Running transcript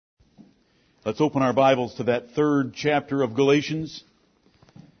Let's open our Bibles to that third chapter of Galatians.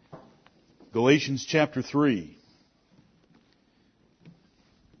 Galatians chapter 3.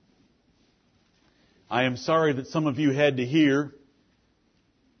 I am sorry that some of you had to hear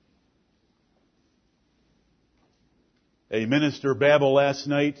a minister babble last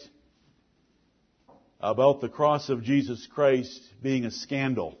night about the cross of Jesus Christ being a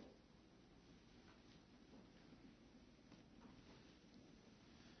scandal.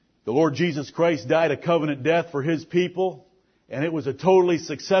 The Lord Jesus Christ died a covenant death for His people, and it was a totally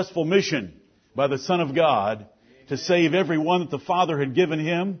successful mission by the Son of God to save everyone that the Father had given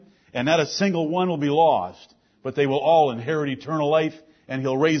Him, and not a single one will be lost, but they will all inherit eternal life, and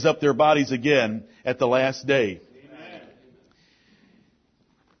He'll raise up their bodies again at the last day. Amen.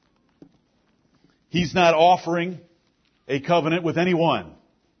 He's not offering a covenant with anyone.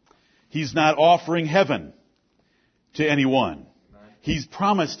 He's not offering heaven to anyone. He's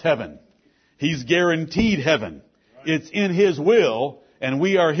promised heaven. He's guaranteed heaven. It's in His will, and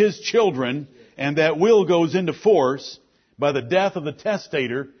we are His children, and that will goes into force by the death of the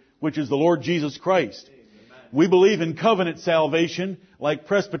testator, which is the Lord Jesus Christ. We believe in covenant salvation like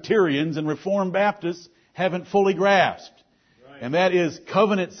Presbyterians and Reformed Baptists haven't fully grasped. And that is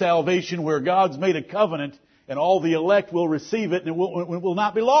covenant salvation where God's made a covenant and all the elect will receive it and it will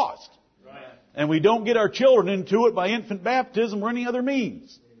not be lost. And we don't get our children into it by infant baptism or any other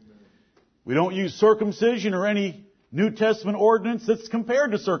means. We don't use circumcision or any New Testament ordinance that's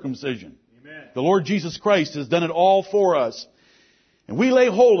compared to circumcision. Amen. The Lord Jesus Christ has done it all for us. And we lay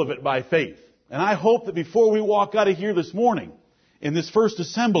hold of it by faith. And I hope that before we walk out of here this morning, in this first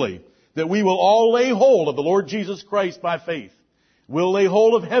assembly, that we will all lay hold of the Lord Jesus Christ by faith. We'll lay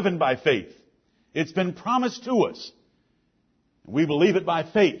hold of heaven by faith. It's been promised to us. We believe it by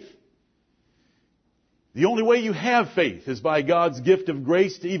faith. The only way you have faith is by God's gift of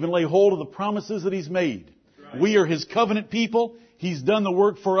grace to even lay hold of the promises that He's made. Right. We are His covenant people. He's done the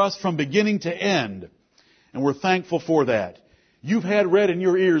work for us from beginning to end. And we're thankful for that. You've had read in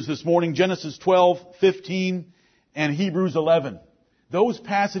your ears this morning Genesis 12:15 and Hebrews 11. Those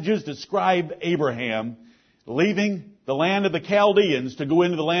passages describe Abraham leaving the land of the Chaldeans to go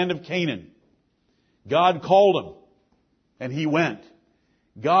into the land of Canaan. God called him, and he went.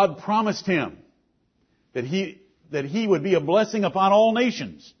 God promised him that he would be a blessing upon all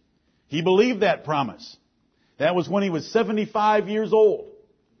nations. He believed that promise. That was when he was 75 years old.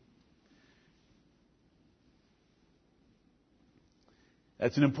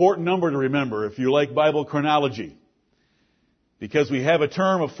 That's an important number to remember if you like Bible chronology. Because we have a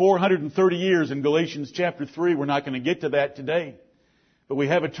term of 430 years in Galatians chapter 3. We're not going to get to that today. But we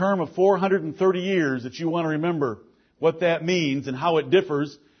have a term of 430 years that you want to remember what that means and how it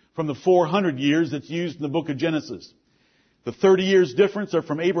differs from the 400 years that's used in the book of Genesis. The 30 years difference are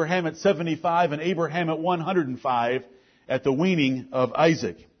from Abraham at 75 and Abraham at 105 at the weaning of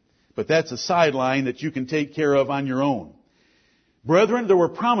Isaac. But that's a sideline that you can take care of on your own. Brethren, there were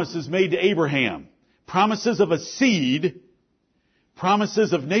promises made to Abraham. Promises of a seed.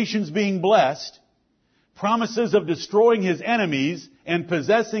 Promises of nations being blessed. Promises of destroying his enemies and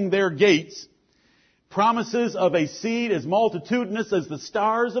possessing their gates. Promises of a seed as multitudinous as the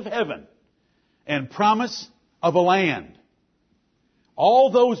stars of heaven. And promise of a land.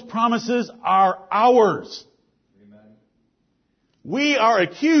 All those promises are ours. Amen. We are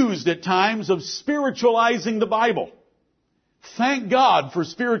accused at times of spiritualizing the Bible. Thank God for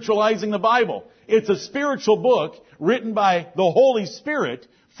spiritualizing the Bible. It's a spiritual book written by the Holy Spirit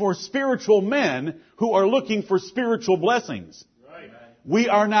for spiritual men who are looking for spiritual blessings. Right. We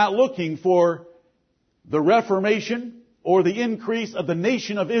are not looking for the reformation or the increase of the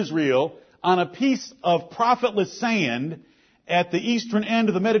nation of Israel on a piece of profitless sand at the eastern end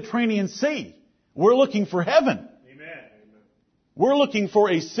of the Mediterranean Sea. We're looking for heaven. Amen. We're looking for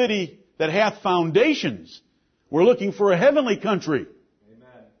a city that hath foundations. We're looking for a heavenly country.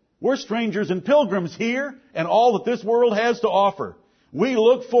 Amen. We're strangers and pilgrims here and all that this world has to offer. We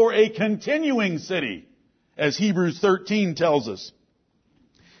look for a continuing city, as Hebrews 13 tells us.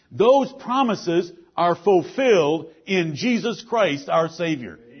 Those promises are fulfilled in Jesus Christ, our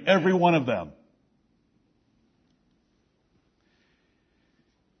Savior. Amen. Every one of them.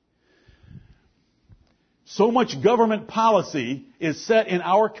 So much government policy is set in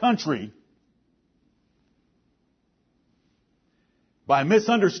our country by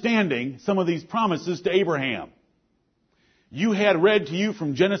misunderstanding some of these promises to Abraham. You had read to you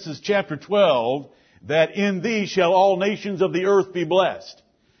from Genesis chapter 12 that in thee shall all nations of the earth be blessed.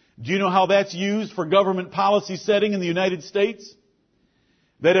 Do you know how that's used for government policy setting in the United States?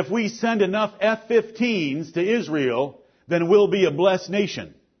 That if we send enough F-15s to Israel, then we'll be a blessed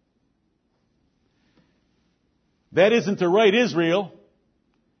nation. That isn't the right Israel,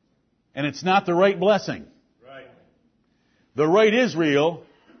 and it's not the right blessing. Right. The right Israel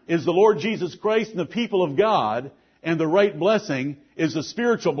is the Lord Jesus Christ and the people of God, and the right blessing is the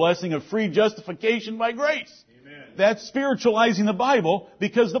spiritual blessing of free justification by grace. Amen. That's spiritualizing the Bible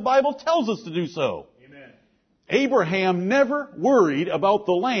because the Bible tells us to do so. Amen. Abraham never worried about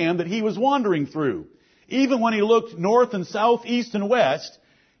the land that he was wandering through. Even when he looked north and south, east and west,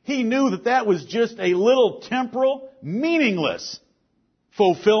 he knew that that was just a little temporal, meaningless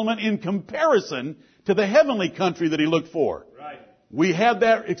fulfillment in comparison to the heavenly country that he looked for. Right. We have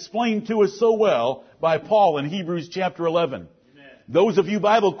that explained to us so well by Paul in Hebrews chapter 11. Amen. Those of you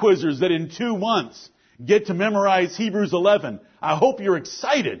Bible quizzers that in 2 months get to memorize Hebrews 11, I hope you're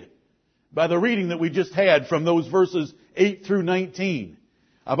excited by the reading that we just had from those verses 8 through 19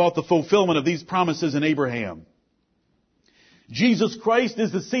 about the fulfillment of these promises in Abraham. Jesus Christ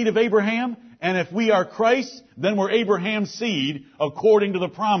is the seed of Abraham, and if we are Christ, then we're Abraham's seed according to the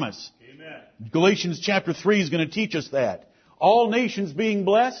promise. Amen. Galatians chapter 3 is going to teach us that. All nations being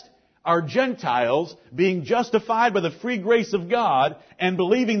blessed are Gentiles being justified by the free grace of God and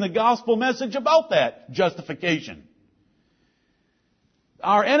believing the gospel message about that justification.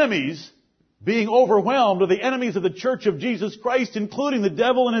 Our enemies being overwhelmed are the enemies of the church of Jesus Christ, including the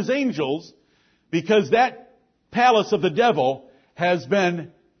devil and his angels, because that palace of the devil has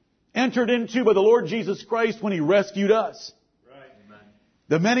been entered into by the Lord Jesus Christ when He rescued us. Right. Amen.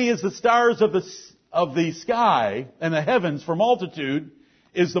 The many as the stars of the sky and the heavens for multitude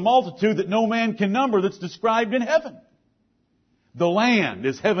is the multitude that no man can number that's described in heaven. The land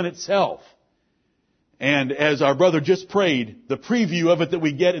is heaven itself. And as our brother just prayed, the preview of it that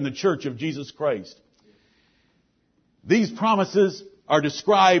we get in the church of Jesus Christ. These promises are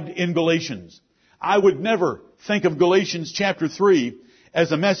described in Galatians. I would never think of Galatians chapter 3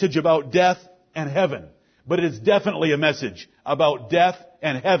 as a message about death and heaven. But it is definitely a message about death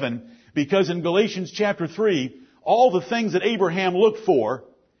and heaven, because in Galatians chapter 3, all the things that Abraham looked for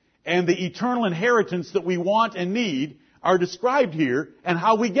and the eternal inheritance that we want and need are described here and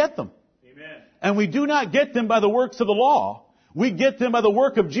how we get them. Amen. And we do not get them by the works of the law. We get them by the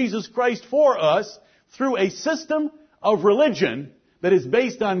work of Jesus Christ for us through a system of religion that is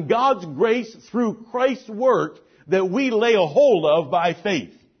based on God's grace through Christ's work that we lay a hold of by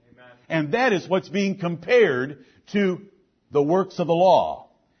faith. Amen. And that is what's being compared to the works of the law.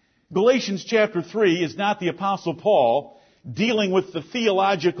 Galatians chapter 3 is not the Apostle Paul dealing with the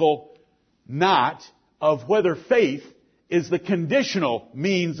theological knot of whether faith is the conditional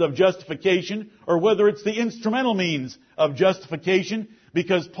means of justification or whether it's the instrumental means of justification,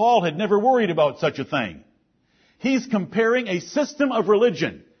 because Paul had never worried about such a thing. He's comparing a system of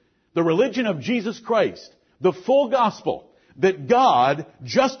religion, the religion of Jesus Christ, the full gospel, that God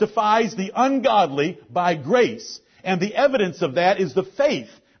justifies the ungodly by grace. And the evidence of that is the faith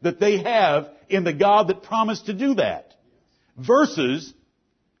that they have in the God that promised to do that. Versus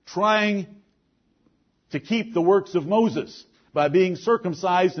trying to keep the works of Moses by being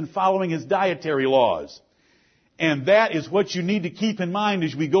circumcised and following his dietary laws. And that is what you need to keep in mind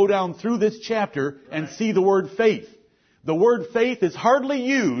as we go down through this chapter and see the word faith. The word faith is hardly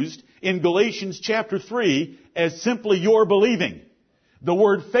used in Galatians chapter 3 as simply your believing. The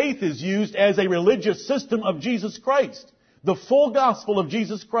word faith is used as a religious system of Jesus Christ. The full gospel of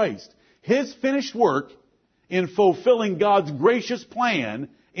Jesus Christ. His finished work in fulfilling God's gracious plan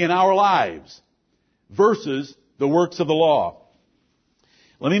in our lives. Versus the works of the law.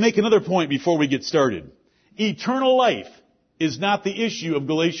 Let me make another point before we get started. Eternal life is not the issue of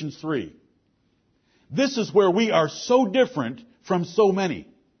Galatians 3. This is where we are so different from so many.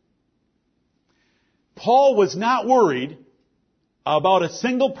 Paul was not worried about a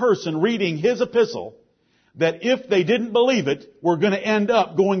single person reading his epistle that if they didn't believe it, were going to end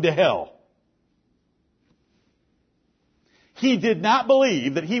up going to hell. He did not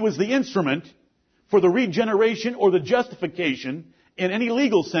believe that he was the instrument for the regeneration or the justification in any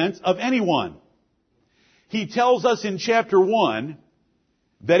legal sense of anyone. He tells us in chapter 1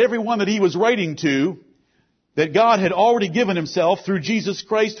 that everyone that he was writing to, that God had already given himself through Jesus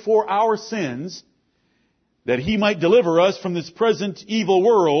Christ for our sins, that he might deliver us from this present evil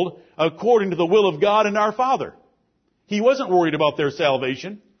world according to the will of God and our Father. He wasn't worried about their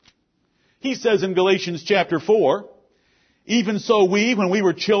salvation. He says in Galatians chapter 4, even so we, when we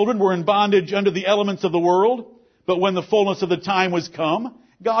were children, were in bondage under the elements of the world, but when the fullness of the time was come,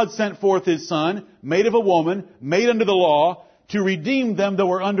 God sent forth His Son, made of a woman, made under the law, to redeem them that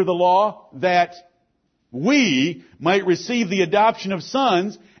were under the law, that we might receive the adoption of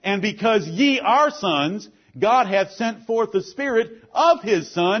sons, and because ye are sons, God hath sent forth the Spirit of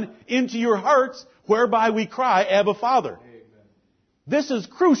His Son into your hearts, whereby we cry, Abba, Father. Amen. This is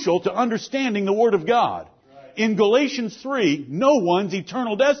crucial to understanding the Word of God. Right. In Galatians 3, no one's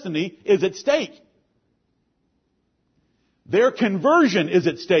eternal destiny is at stake. Their conversion is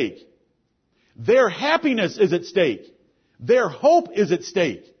at stake. Their happiness is at stake. Their hope is at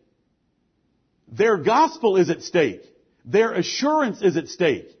stake. Their gospel is at stake. Their assurance is at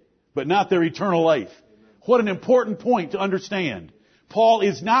stake, but not their eternal life. What an important point to understand. Paul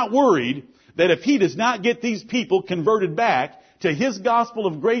is not worried that if he does not get these people converted back to his gospel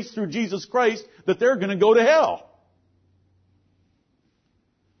of grace through Jesus Christ, that they're going to go to hell.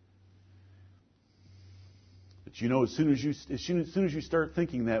 But you know, as soon as you start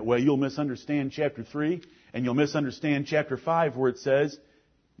thinking that way, you'll misunderstand chapter 3, and you'll misunderstand chapter 5, where it says,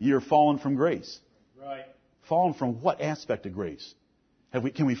 you're fallen from grace. Right. Fallen from what aspect of grace?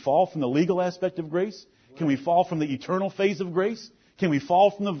 Can we fall from the legal aspect of grace? Can we fall from the eternal phase of grace? Can we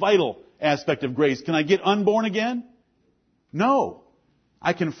fall from the vital aspect of grace? Can I get unborn again? No.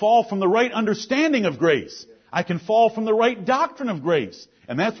 I can fall from the right understanding of grace. I can fall from the right doctrine of grace.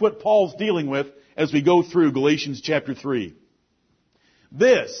 And that's what Paul's dealing with as we go through Galatians chapter 3.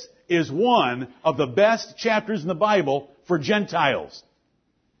 This is one of the best chapters in the Bible for Gentiles.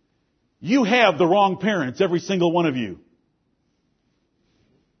 You have the wrong parents, every single one of you.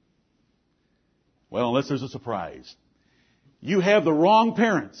 Well, unless there's a surprise. You have the wrong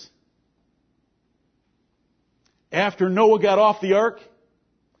parents. After Noah got off the ark,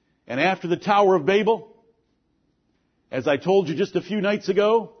 and after the Tower of Babel, as I told you just a few nights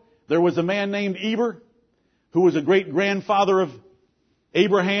ago, there was a man named Eber, who was a great-grandfather of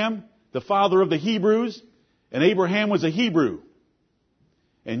Abraham, the father of the Hebrews, and Abraham was a Hebrew.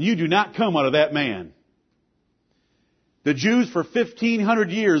 And you do not come out of that man. The Jews for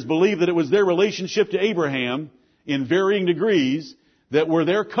 1,500 years believed that it was their relationship to Abraham, in varying degrees, that were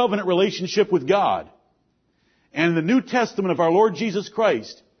their covenant relationship with God. And in the New Testament of our Lord Jesus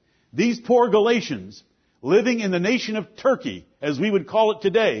Christ, these poor Galatians, living in the nation of Turkey, as we would call it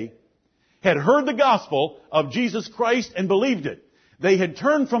today, had heard the gospel of Jesus Christ and believed it. They had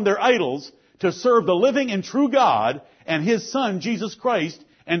turned from their idols to serve the living and true God and His Son, Jesus Christ,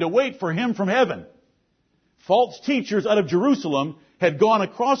 and to wait for Him from heaven. False teachers out of Jerusalem had gone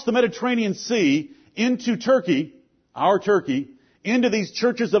across the Mediterranean Sea into Turkey, our Turkey, into these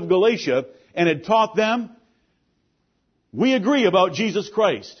churches of Galatia, and had taught them, we agree about Jesus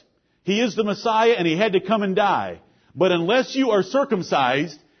Christ. He is the Messiah and He had to come and die. But unless you are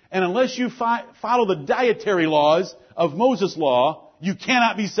circumcised, and unless you follow the dietary laws of Moses' law, you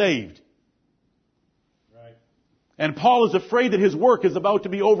cannot be saved. Right. And Paul is afraid that his work is about to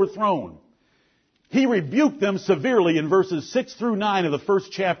be overthrown. He rebuked them severely in verses 6 through 9 of the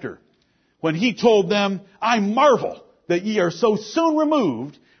first chapter, when he told them, I marvel that ye are so soon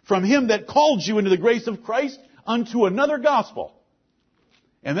removed from Him that called you into the grace of Christ unto another gospel.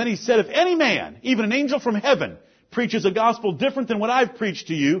 And then he said, if any man, even an angel from heaven, preaches a gospel different than what I've preached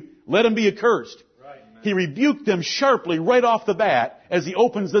to you, let him be accursed. Right, he rebuked them sharply right off the bat as he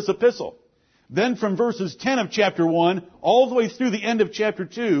opens this epistle. Then from verses 10 of chapter 1 all the way through the end of chapter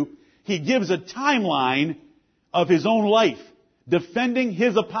 2, he gives a timeline of his own life, defending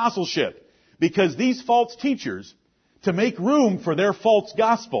his apostleship. Because these false teachers, to make room for their false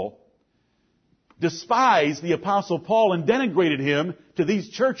gospel, despised the Apostle Paul and denigrated him to these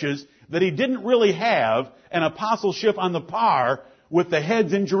churches that he didn't really have an apostleship on the par with the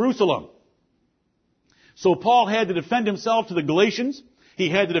heads in Jerusalem. So Paul had to defend himself to the Galatians, he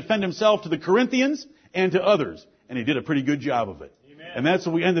had to defend himself to the Corinthians, and to others. And he did a pretty good job of it. Amen. And that's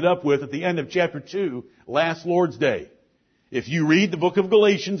what we ended up with at the end of chapter 2, last Lord's Day. If you read the book of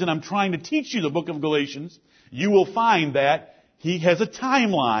Galatians, and I'm trying to teach you the book of Galatians, you will find that he has a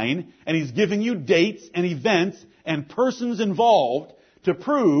timeline, and he's giving you dates and events and persons involved to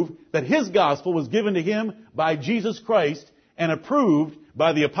prove that his gospel was given to him by Jesus Christ and approved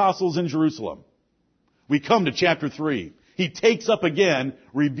by the apostles in Jerusalem. We come to chapter 3. He takes up again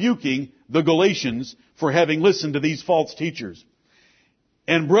rebuking the Galatians for having listened to these false teachers.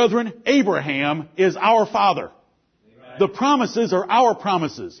 And brethren, Abraham is our father. Amen. The promises are our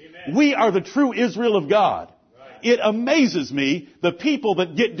promises. Amen. We are the true Israel of God. Right. It amazes me, the people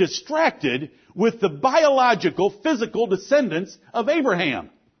that get distracted with the biological, physical descendants of Abraham.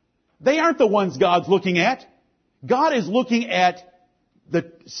 They aren't the ones God's looking at. God is looking at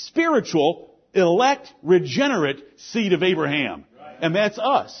the spiritual, elect, regenerate seed of Abraham. Right. And that's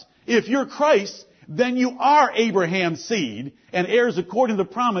us. If you're Christ, then you are Abraham's seed and heirs according to the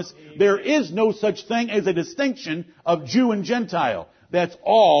promise. There is no such thing as a distinction of Jew and Gentile. That's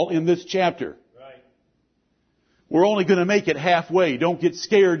all in this chapter. Right. We're only going to make it halfway. Don't get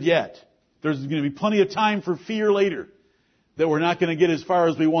scared yet. There's going to be plenty of time for fear later. That we're not going to get as far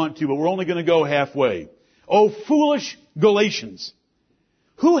as we want to, but we're only going to go halfway. O foolish Galatians,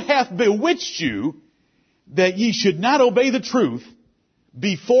 who hath bewitched you that ye should not obey the truth,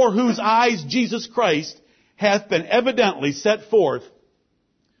 before whose eyes Jesus Christ hath been evidently set forth,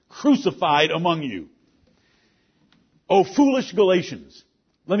 crucified among you? O foolish Galatians.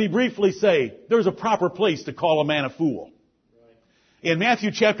 Let me briefly say, there's a proper place to call a man a fool. In Matthew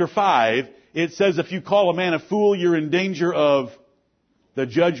chapter 5, it says if you call a man a fool, you're in danger of the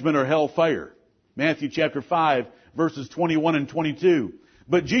judgment or hellfire. Matthew chapter 5, verses 21 and 22.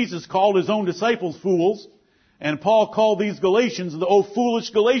 But Jesus called his own disciples fools, and Paul called these Galatians the "O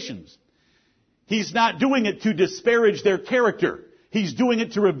foolish Galatians." He's not doing it to disparage their character. He's doing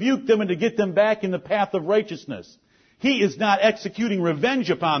it to rebuke them and to get them back in the path of righteousness. He is not executing revenge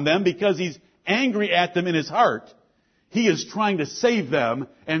upon them because he's angry at them in his heart. He is trying to save them,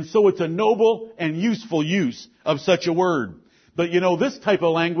 and so it's a noble and useful use of such a word. But you know, this type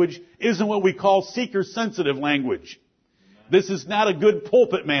of language isn't what we call seeker-sensitive language. This is not a good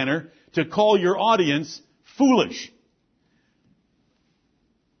pulpit manner to call your audience foolish.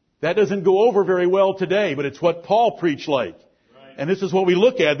 That doesn't go over very well today, but it's what Paul preached like. Right. And this is what we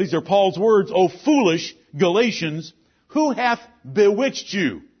look at. These are Paul's words. O foolish Galatians, who hath bewitched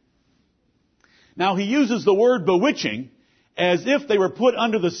you? Now he uses the word bewitching as if they were put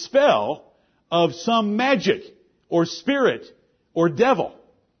under the spell of some magic or spirit or devil.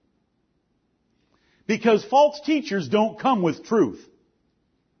 Because false teachers don't come with truth.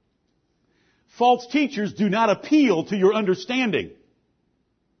 False teachers do not appeal to your understanding.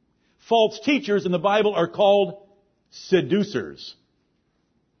 False teachers in the Bible are called seducers,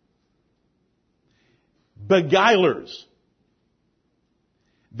 beguilers.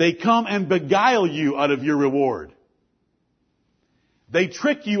 They come and beguile you out of your reward. They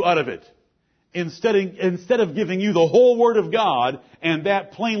trick you out of it instead of giving you the whole Word of God and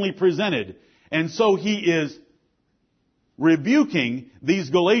that plainly presented. And so he is rebuking these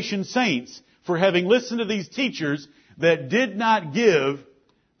Galatian saints for having listened to these teachers that did not give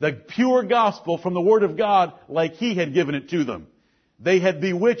the pure gospel from the Word of God like he had given it to them. They had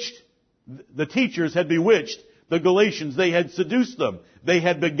bewitched, the teachers had bewitched the Galatians. They had seduced them. They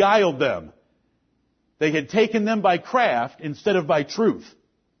had beguiled them. They had taken them by craft instead of by truth.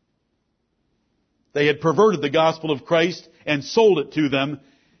 They had perverted the gospel of Christ and sold it to them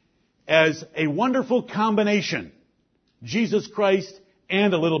as a wonderful combination. Jesus Christ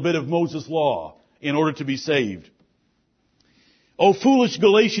and a little bit of Moses' law in order to be saved. O foolish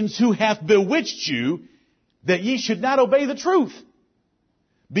Galatians, who hath bewitched you that ye should not obey the truth,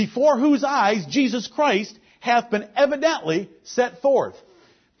 before whose eyes Jesus Christ hath been evidently set forth.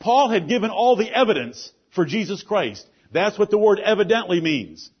 Paul had given all the evidence for Jesus Christ. That's what the word evidently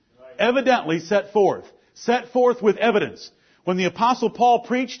means. Right. Evidently set forth. Set forth with evidence. When the Apostle Paul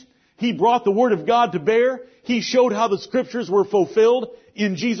preached, he brought the Word of God to bear. He showed how the Scriptures were fulfilled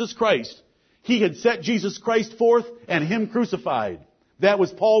in Jesus Christ. He had set Jesus Christ forth and Him crucified. That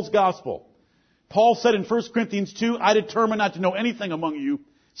was Paul's gospel. Paul said in 1 Corinthians 2, I determined not to know anything among you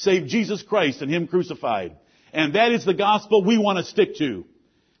save Jesus Christ and Him crucified. And that is the gospel we want to stick to.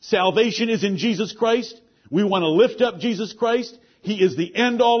 Salvation is in Jesus Christ. We want to lift up Jesus Christ. He is the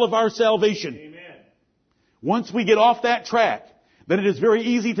end all of our salvation. Amen. Once we get off that track, then it is very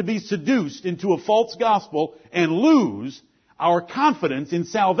easy to be seduced into a false gospel and lose our confidence in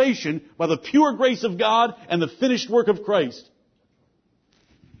salvation by the pure grace of God and the finished work of Christ.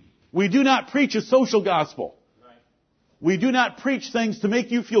 We do not preach a social gospel. We do not preach things to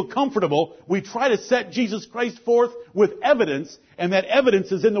make you feel comfortable. We try to set Jesus Christ forth with evidence, and that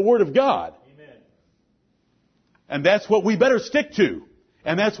evidence is in the Word of God. Amen. And that's what we better stick to.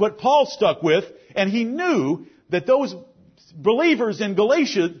 And that's what Paul stuck with, and he knew that those believers in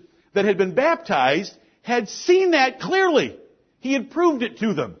Galatia that had been baptized had seen that clearly. He had proved it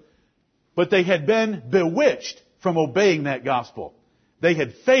to them. But they had been bewitched from obeying that gospel. They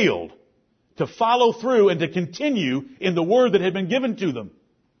had failed to follow through and to continue in the word that had been given to them.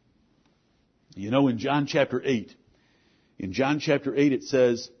 You know, in John chapter 8 it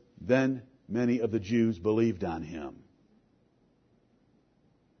says, then many of the Jews believed on Him.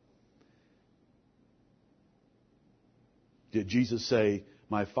 Did Jesus say,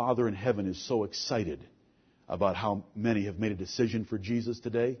 my Father in heaven is so excited about how many have made a decision for Jesus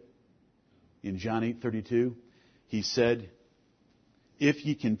today? In John 8:32, He said, if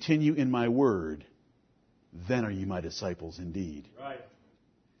ye continue in my word, then are ye my disciples indeed. Right.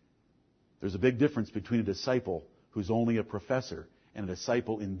 There's a big difference between a disciple who's only a professor and a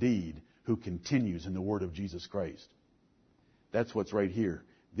disciple indeed who continues in the word of Jesus Christ. That's what's right here.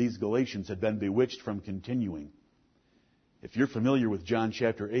 These Galatians had been bewitched from continuing. If you're familiar with John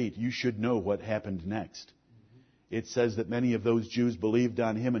chapter 8, you should know what happened next. It says that many of those Jews believed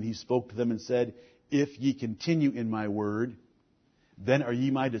on him, and he spoke to them and said, "If ye continue in my word, then are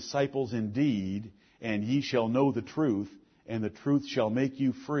ye my disciples indeed, and ye shall know the truth, and the truth shall make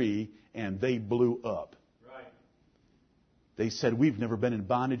you free." And they blew up. Right. They said, "We've never been in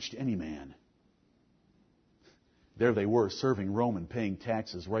bondage to any man." There they were, serving Rome and paying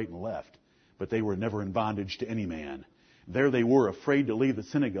taxes right and left, but they were never in bondage to any man. There they were, afraid to leave the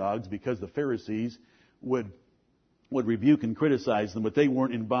synagogues because the Pharisees would rebuke and criticize them, but they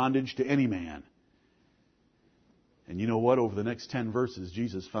weren't in bondage to any man. And you know what? Over the next 10 verses,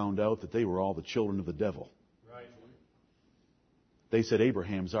 Jesus found out that they were all the children of the devil. Right. They said,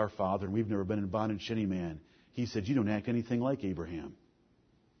 "Abraham's our father, and we've never been in bondage to any man." He said, "You don't act anything like Abraham."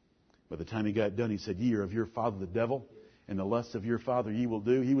 By the time he got done, he said, "Ye are of your father the devil, and the lusts of your father ye will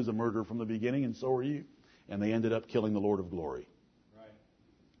do. He was a murderer from the beginning, and so are you." And they ended up killing the Lord of glory. Right.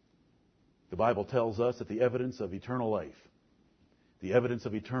 The Bible tells us that the evidence of eternal life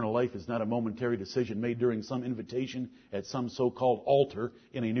is not a momentary decision made during some invitation at some so-called altar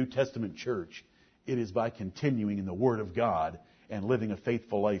in a New Testament church. It is by continuing in the Word of God and living a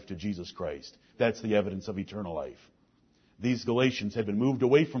faithful life to Jesus Christ. That's the evidence of eternal life. These Galatians had been moved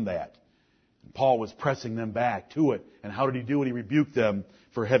away from that. Paul was pressing them back to it. And how did he do it? He rebuked them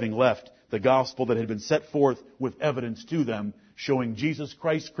for having left the gospel that had been set forth with evidence to them, showing Jesus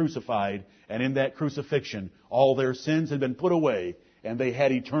Christ crucified, and in that crucifixion, all their sins had been put away, and they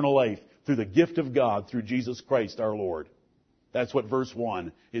had eternal life through the gift of God through Jesus Christ our Lord. That's what verse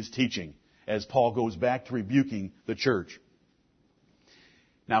 1 is teaching, as Paul goes back to rebuking the church.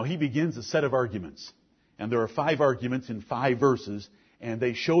 Now he begins a set of arguments, and there are 5 arguments in 5 verses, and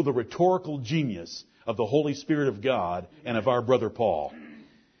they show the rhetorical genius of the Holy Spirit of God and of our brother Paul.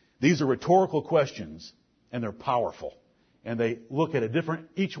 These are rhetorical questions, and they're powerful. And they look at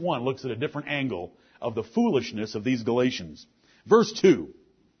each one looks at a different angle of the foolishness of these Galatians. Verse 2.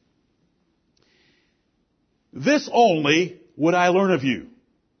 "This only would I learn of you.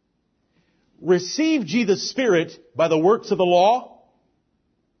 Received ye the Spirit by the works of the law,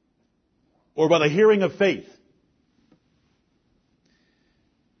 or by the hearing of faith?"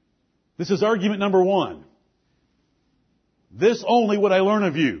 This is argument number 1. This only would I learn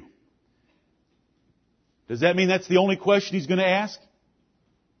of you. Does that mean that's the only question he's going to ask?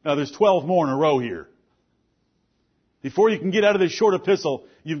 Now there's 12 more in a row here. Before you can get out of this short epistle,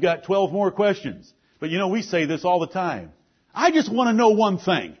 you've got 12 more questions. But you know, we say this all the time. I just want to know one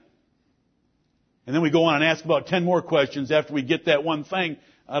thing. And then we go on and ask about 10 more questions after we get that one thing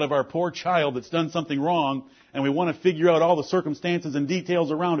out of our poor child that's done something wrong, and we want to figure out all the circumstances and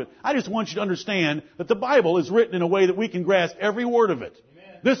details around it. I just want you to understand that the Bible is written in a way that we can grasp every word of it.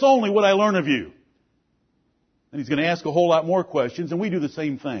 Amen. This only would I learn of you. And he's going to ask a whole lot more questions, and we do the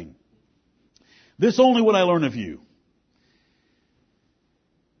same thing. This only would I learn of you.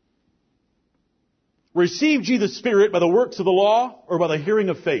 Received ye the Spirit by the works of the law, or by the hearing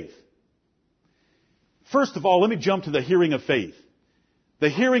of faith? First of all, let me jump to the hearing of faith. The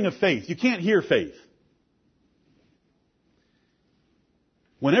hearing of faith. You can't hear faith.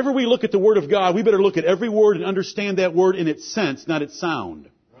 Whenever we look at the Word of God, we better look at every word and understand that word in its sense, not its sound.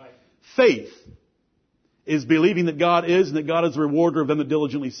 Right. Faith is believing that God is and that God is the rewarder of them that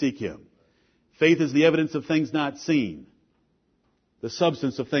diligently seek Him. Faith is the evidence of things not seen, the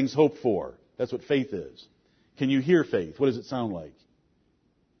substance of things hoped for. That's what faith is. Can you hear faith? What does it sound like?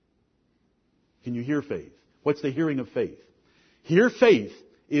 Can you hear faith? What's the hearing of faith? Hear faith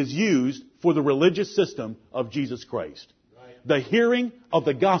is used for the religious system of Jesus Christ. Right. The hearing of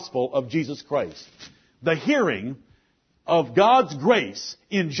the gospel of Jesus Christ. The hearing of God's grace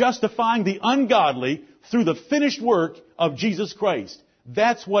in justifying the ungodly through the finished work of Jesus Christ.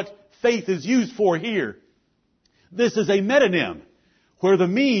 That's what faith is used for here. This is a metonym, where the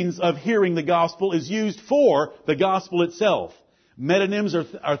means of hearing the gospel is used for the gospel itself. Metonyms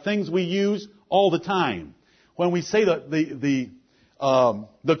are things we use all the time. When we say that the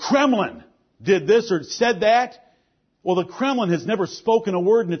Kremlin did this or said that, well, the Kremlin has never spoken a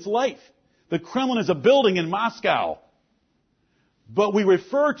word in its life. The Kremlin is a building in Moscow. But we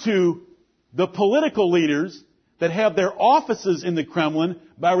refer to the political leaders that have their offices in the Kremlin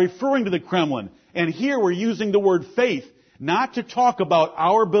by referring to the Kremlin. And here we're using the word faith not to talk about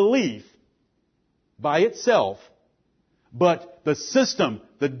our belief by itself, but the system,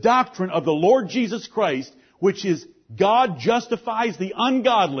 the doctrine of the Lord Jesus Christ, which is God justifies the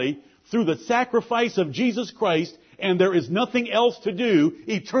ungodly through the sacrifice of Jesus Christ, and there is nothing else to do.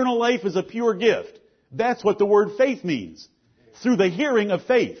 Eternal life is a pure gift. That's what the word faith means. Through the hearing of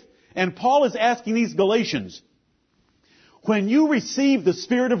faith. And Paul is asking these Galatians, when you received the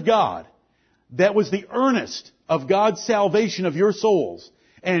Spirit of God, that was the earnest of God's salvation of your souls,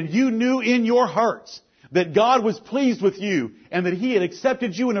 and you knew in your hearts that God was pleased with you and that He had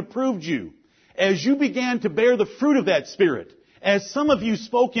accepted you and approved you, as you began to bear the fruit of that Spirit, as some of you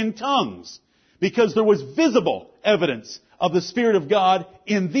spoke in tongues, because there was visible evidence of the Spirit of God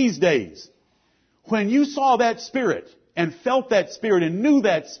in these days. When you saw that Spirit and felt that Spirit and knew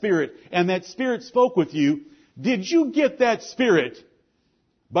that Spirit and that Spirit spoke with you, did you get that Spirit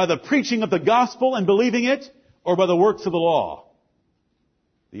by the preaching of the gospel and believing it, or by the works of the law?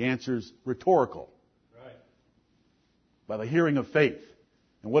 The answer is rhetorical. Right. By the hearing of faith.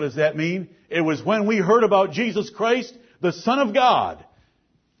 And what does that mean? It was when we heard about Jesus Christ, the Son of God,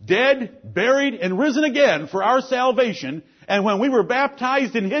 dead, buried, and risen again for our salvation, and when we were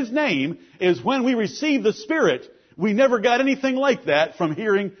baptized in His name, is when we received the Spirit. We never got anything like that from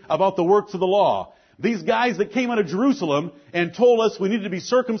hearing about the works of the law. These guys that came out of Jerusalem and told us we needed to be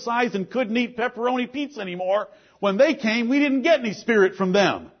circumcised and couldn't eat pepperoni pizza anymore, when they came, we didn't get any Spirit from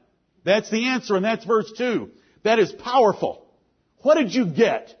them. That's the answer, and that's verse 2. That is powerful. What did you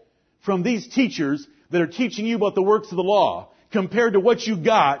get from these teachers that are teaching you about the works of the law compared to what you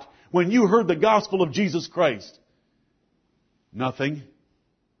got when you heard the gospel of Jesus Christ? Nothing.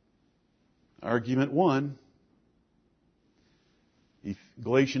 Argument 1.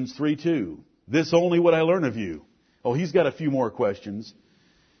 Galatians 3:2. This only would I learn of you. Oh, he's got a few more questions.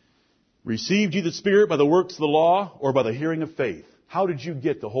 Received you the Spirit by the works of the law or by the hearing of faith? How did you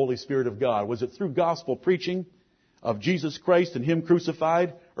get the Holy Spirit of God? Was it through gospel preaching of Jesus Christ and Him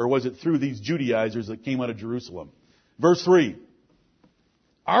crucified? Or was it through these Judaizers that came out of Jerusalem? Verse 3.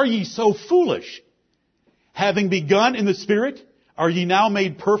 Are ye so foolish? Having begun in the Spirit, are ye now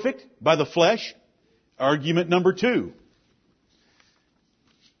made perfect by the flesh? Argument number 2.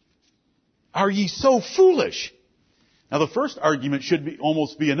 Are ye so foolish? Now the first argument should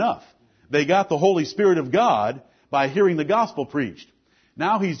almost be enough. They got the Holy Spirit of God by hearing the gospel preached.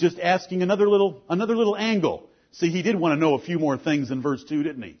 Now he's just asking another little angle. See, he did want to know a few more things in verse 2,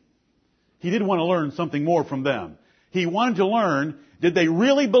 didn't he? He did want to learn something more from them. He wanted to learn, did they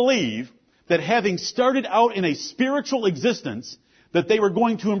really believe that having started out in a spiritual existence, that they were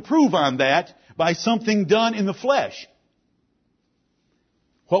going to improve on that by something done in the flesh?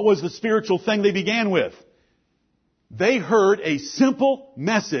 What was the spiritual thing they began with? They heard a simple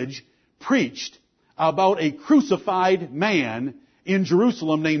message preached about a crucified man in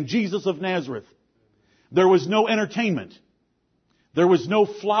Jerusalem named Jesus of Nazareth. There was no entertainment. There was no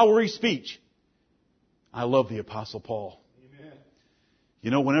flowery speech. I love the Apostle Paul. Amen.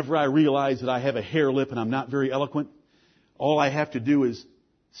 You know, whenever I realize that I have a hair lip and I'm not very eloquent, all I have to do is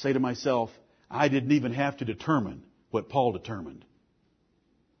say to myself, I didn't even have to determine what Paul determined.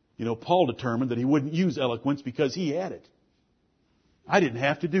 You know, Paul determined that he wouldn't use eloquence because he had it. I didn't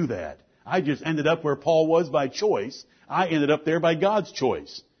have to do that. I just ended up where Paul was by choice. I ended up there by God's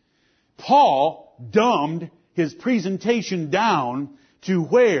choice. Paul dumbed his presentation down to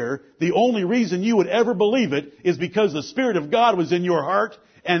where the only reason you would ever believe it is because the Spirit of God was in your heart,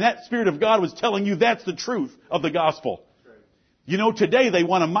 and that Spirit of God was telling you that's the truth of the gospel. You know, today they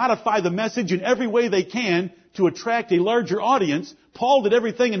want to modify the message in every way they can to attract a larger audience. Paul did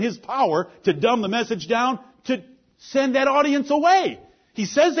everything in his power to dumb the message down to send that audience away. He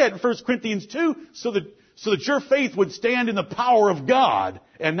says that in 1 Corinthians 2 so that your faith would stand in the power of God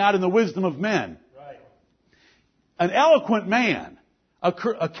and not in the wisdom of men. Right. An eloquent man, a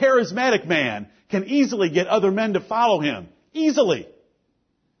charismatic man, can easily get other men to follow him. Easily.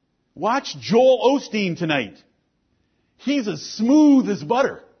 Watch Joel Osteen tonight. He's as smooth as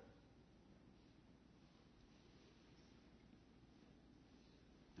butter.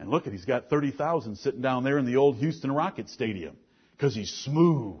 And look, he's got 30,000 sitting down there in the old Houston Rockets Stadium because he's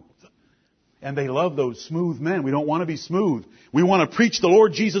smooth. And they love those smooth men. We don't want to be smooth. We want to preach the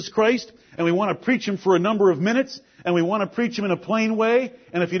Lord Jesus Christ, and we want to preach Him for a number of minutes, and we want to preach Him in a plain way.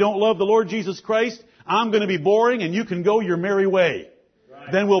 And if you don't love the Lord Jesus Christ, I'm going to be boring, and you can go your merry way.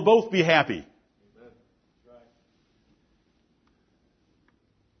 Right. Then we'll both be happy.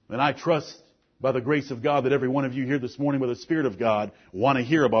 And I trust by the grace of God that every one of you here this morning with the Spirit of God want to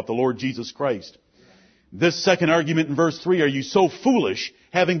hear about the Lord Jesus Christ. This second argument in verse 3, are you so foolish,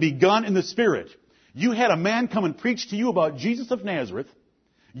 having begun in the Spirit? You had a man come and preach to you about Jesus of Nazareth.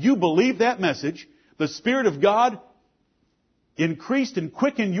 You believed that message. The Spirit of God increased and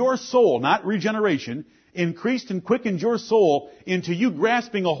quickened your soul, not regeneration, increased and quickened your soul into you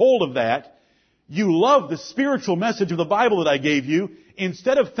grasping a hold of that. You love the spiritual message of the Bible that I gave you.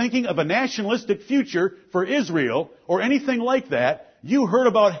 Instead of thinking of a nationalistic future for Israel or anything like that, you heard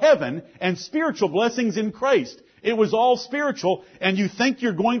about heaven and spiritual blessings in Christ. It was all spiritual, and you think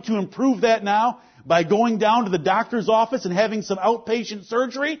you're going to improve that now by going down to the doctor's office and having some outpatient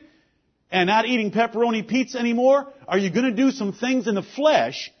surgery and not eating pepperoni pizza anymore? Are you going to do some things in the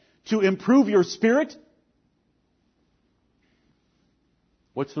flesh to improve your spirit?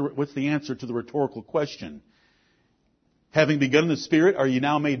 What's the answer to the rhetorical question? Having begun in the Spirit, are you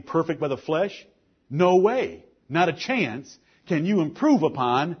now made perfect by the flesh? No way. Not a chance can you improve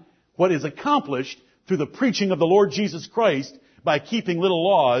upon what is accomplished through the preaching of the Lord Jesus Christ by keeping little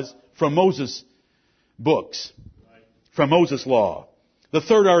laws from Moses' books, from Moses' law. The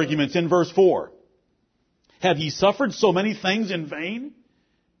third argument's in verse 4. Have ye suffered so many things in vain?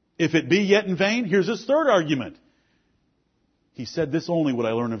 If it be yet in vain, here's his third argument. He said, this only would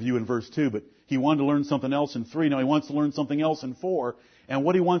I learn of you in verse 2, but he wanted to learn something else in 3. Now he wants to learn something else in 4. And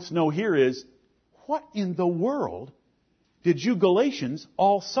what he wants to know here is, what in the world did you Galatians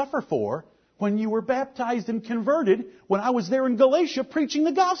all suffer for when you were baptized and converted when I was there in Galatia preaching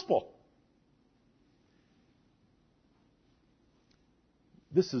the gospel?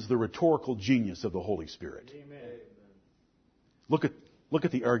 This is the rhetorical genius of the Holy Spirit. Amen. Look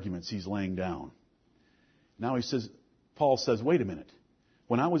at the arguments he's laying down. Now Paul says, wait a minute.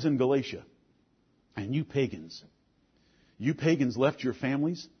 When I was in Galatia, and you pagans left your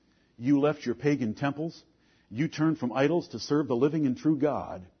families, you left your pagan temples, you turned from idols to serve the living and true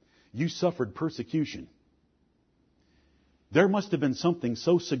God, you suffered persecution. There must have been something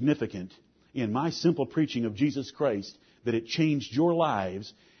so significant in my simple preaching of Jesus Christ that it changed your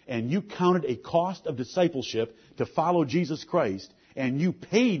lives, and you counted a cost of discipleship to follow Jesus Christ, and you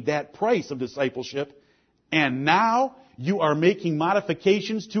paid that price of discipleship, and now you are making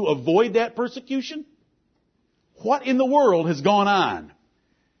modifications to avoid that persecution? What in the world has gone on?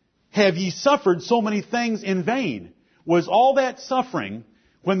 Have ye suffered so many things in vain? Was all that suffering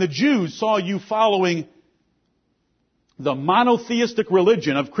when the Jews saw you following the monotheistic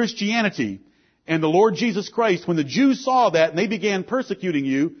religion of Christianity and the Lord Jesus Christ? When the Jews saw that and they began persecuting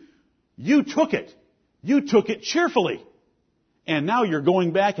you, you took it. You took it cheerfully. And now you're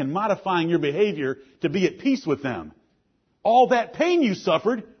going back and modifying your behavior to be at peace with them. All that pain you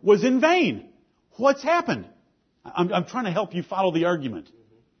suffered was in vain. What's happened? I'm trying to help you follow the argument.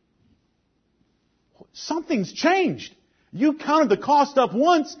 Something's changed. You counted the cost up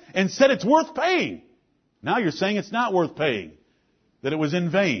once and said it's worth paying. Now you're saying it's not worth paying, that it was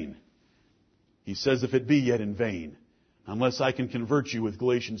in vain. He says, if it be yet in vain, unless I can convert you with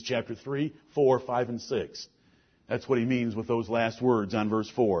Galatians chapter 3, 4, 5, and 6. That's what he means with those last words on verse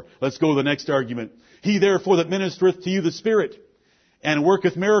 4. Let's go to the next argument. He therefore that ministereth to you the Spirit, and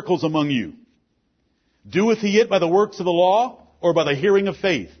worketh miracles among you, doeth he it by the works of the law, or by the hearing of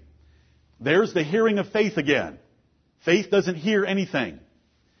faith? There's the hearing of faith again. Faith doesn't hear anything.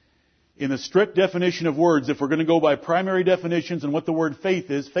 In the strict definition of words, if we're going to go by primary definitions and what the word faith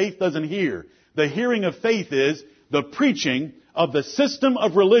doesn't hear. The hearing of faith is the preaching of the system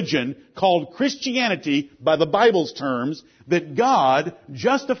of religion called Christianity by the Bible's terms, that God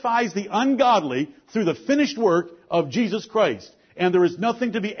justifies the ungodly through the finished work of Jesus Christ. And there is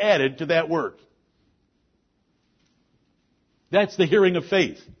nothing to be added to that work. That's the hearing of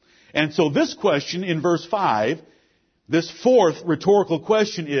faith. And so this question in verse 5, this fourth rhetorical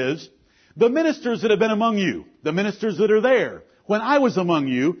question is, the ministers that have been among you, the ministers that are there, when I was among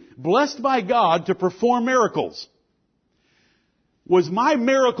you, blessed by God to perform miracles, was my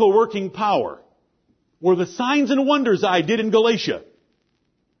miracle working power, were the signs and wonders I did in Galatia,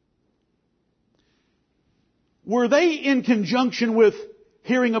 were they in conjunction with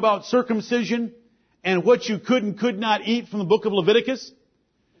hearing about circumcision and what you could and could not eat from the book of Leviticus?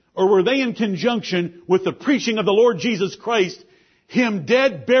 Or were they in conjunction with the preaching of the Lord Jesus Christ, Him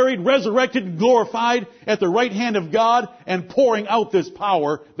dead, buried, resurrected, and glorified at the right hand of God, and pouring out this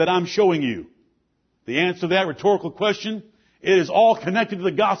power that I'm showing you? The answer to that rhetorical question, it is all connected to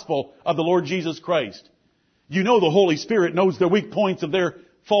the gospel of the Lord Jesus Christ. You know the Holy Spirit knows the weak points of their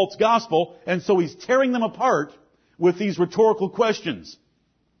false gospel, and so He's tearing them apart with these rhetorical questions.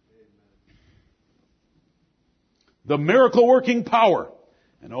 The miracle working power.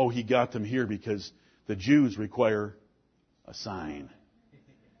 And He got them here because the Jews require a sign.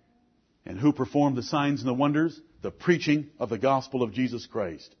 And who performed the signs and the wonders? The preaching of the gospel of Jesus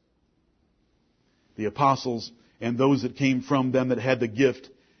Christ. The apostles and those that came from them that had the gift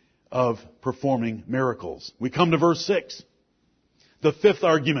of performing miracles. We come to verse 6. The fifth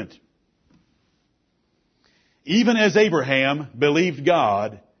argument. Even as Abraham believed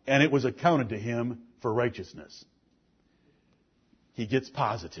God, and it was accounted to him for righteousness. He gets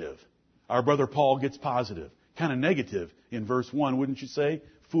positive. Our brother Paul gets positive. Kind of negative in verse 1, wouldn't you say?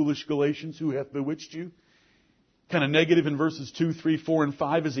 Foolish Galatians, who hath bewitched you? Kind of negative in verses 2, 3, 4, and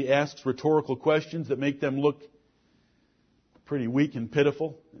 5 as he asks rhetorical questions that make them look pretty weak and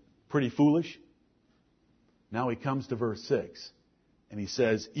pitiful, pretty foolish. Now he comes to verse 6, and he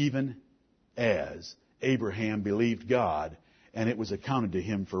says, even as Abraham believed God, and it was accounted to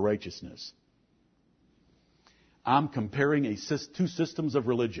him for righteousness. I'm comparing two systems of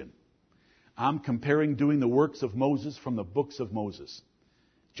religion. I'm comparing doing the works of Moses from the books of Moses.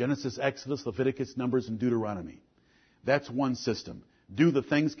 Genesis, Exodus, Leviticus, Numbers, and Deuteronomy. That's one system. Do the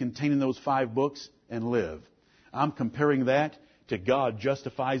things contained in those 5 books and live. I'm comparing that to God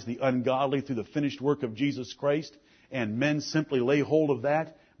justifies the ungodly through the finished work of Jesus Christ, and men simply lay hold of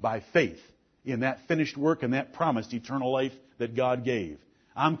that by faith in that finished work and that promised eternal life that God gave.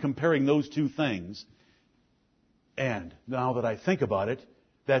 I'm comparing those two things, and now that I think about it,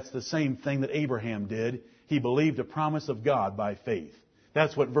 that's the same thing that Abraham did. He believed a promise of God by faith.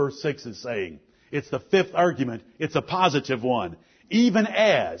 That's what verse 6 is saying. It's the 5th argument. It's a positive one. Even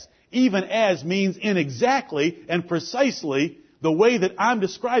as means in exactly and precisely the way that I'm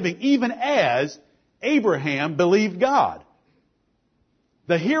describing, even as Abraham believed God.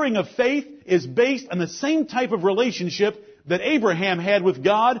 The hearing of faith is based on the same type of relationship that Abraham had with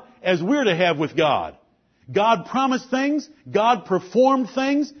God as we're to have with God. God promised things. God performed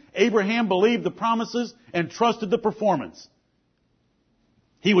things. Abraham believed the promises and trusted the performance.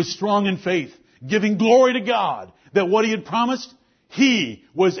 He was strong in faith, giving glory to God that what he had promised, he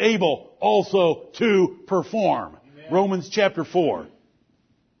was able also to perform. Amen. Romans chapter 4.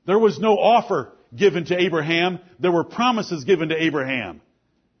 There was no offer given to Abraham. There were promises given to Abraham.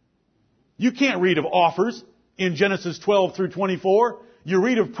 You can't read of offers in Genesis 12 through 24. You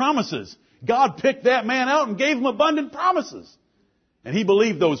read of promises. God picked that man out and gave him abundant promises. And he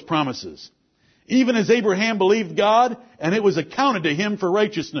believed those promises. Even as Abraham believed God, and it was accounted to him for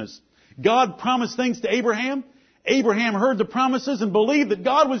righteousness. God promised things to Abraham. Abraham heard the promises and believed that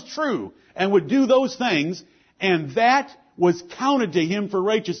God was true and would do those things, and that was counted to him for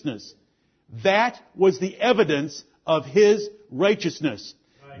righteousness. That was the evidence of his righteousness.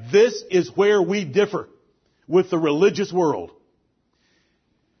 Right. This is where we differ with the religious world.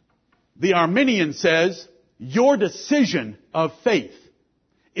 The Arminian says, your decision of faith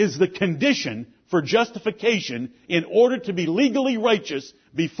is the condition for justification in order to be legally righteous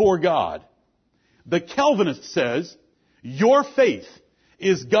before God. The Calvinist says, your faith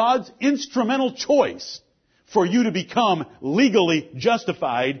is God's instrumental choice for you to become legally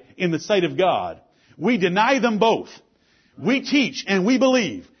justified in the sight of God. We deny them both. We teach and we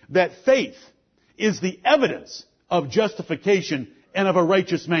believe that faith is the evidence of justification and of a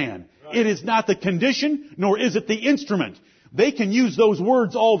righteous man. It is not the condition, nor is it the instrument. They can use those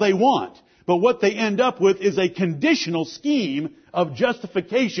words all they want, but what they end up with is a conditional scheme of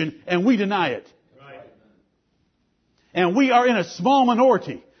justification, and we deny it. Right. And we are in a small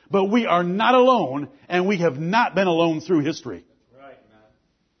minority, but we are not alone, and we have not been alone through history. Right, man.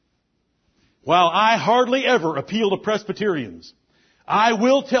 While I hardly ever appeal to Presbyterians, I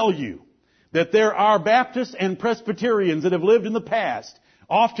will tell you that there are Baptists and Presbyterians that have lived in the past,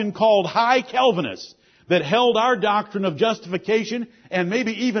 often called high Calvinists, that held our doctrine of justification and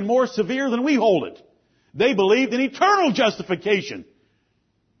maybe even more severe than we hold it. They believed in eternal justification.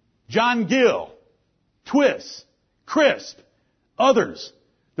 John Gill, Twiss, Crisp, others.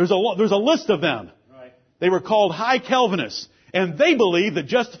 There's a list of them. Right. They were called high Calvinists, and they believed that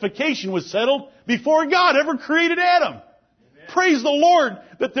justification was settled before God ever created Adam. Amen. Praise the Lord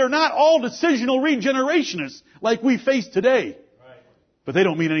that they're not all decisional regenerationists like we face today. Right. But they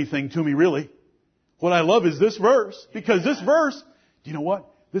don't mean anything to me really. What I love is this verse, because this verse, do you know what?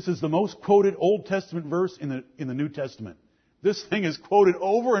 This is the most quoted Old Testament verse in the New Testament. This thing is quoted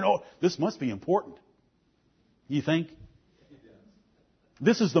over and over. This must be important. You think?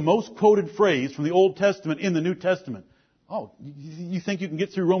 This is the most quoted phrase from the Old Testament in the New Testament. Oh, you think you can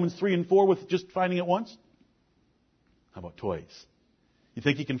get through Romans 3 and 4 with just finding it once? How about twice? You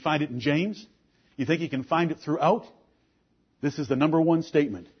think you can find it in James? You think you can find it throughout? This is the number one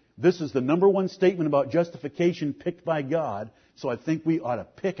statement. This is the number one statement about justification picked by God, so I think we ought to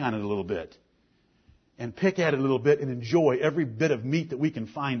pick on it a little bit. And pick at it a little bit and enjoy every bit of meat that we can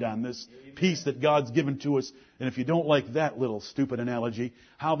find on this piece that God's given to us. And if you don't like that little stupid analogy,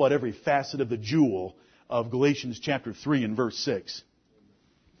 how about every facet of the jewel of Galatians chapter 3 and verse 6?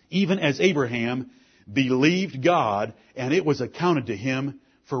 Even as Abraham believed God, and it was accounted to him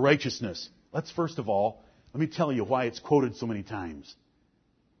for righteousness. Let's first of all, let me tell you why it's quoted so many times.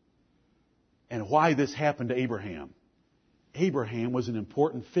 and why this happened to Abraham. Abraham was an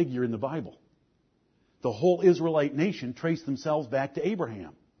important figure in the Bible. The whole Israelite nation traced themselves back to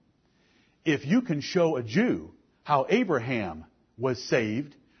Abraham. If you can show a Jew how Abraham was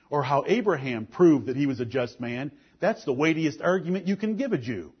saved, or how Abraham proved that he was a just man, that's the weightiest argument you can give a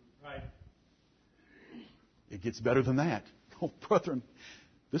Jew. Right. It gets better than that. Oh, brethren,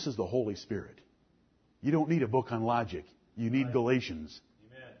 this is the Holy Spirit. You don't need a book on logic. You need Galatians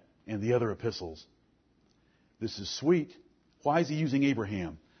Amen. and the other epistles. This is sweet. Why is he using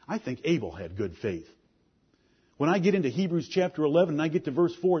Abraham? I think Abel had good faith. When I get into Hebrews chapter 11 and I get to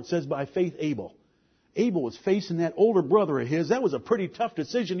verse 4, it says, by faith Abel. Abel was facing that older brother of his. That was a pretty tough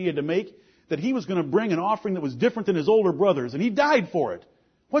decision he had to make, that he was going to bring an offering that was different than his older brothers, and he died for it.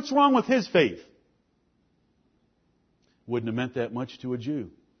 What's wrong with his faith? Wouldn't have meant that much to a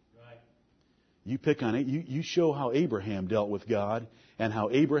Jew. Right. You pick on it. You show how Abraham dealt with God, and how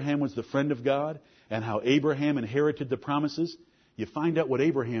Abraham was the friend of God, and how Abraham inherited the promises. You find out what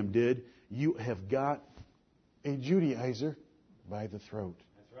Abraham did. You have got a Judaizer by the throat.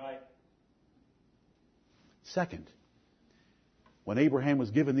 That's right. Second, when Abraham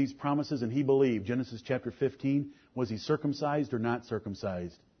was given these promises and he believed, Genesis chapter 15, was he circumcised or not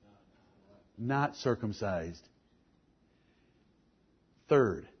circumcised? Not circumcised.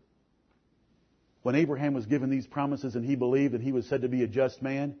 Third, when Abraham was given these promises and he believed and he was said to be a just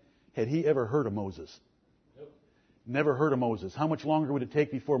man, had he ever heard of Moses? Nope. Never heard of Moses. How much longer would it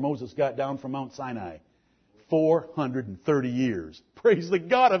take before Moses got down from Mount Sinai? 430 years. Praise the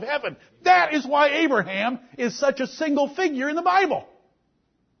God of heaven. That is why Abraham is such a single figure in the Bible.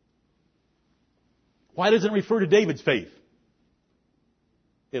 Why doesn't it refer to David's faith?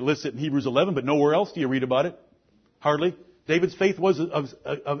 It lists it in Hebrews 11, but nowhere else do you read about it. Hardly. David's faith was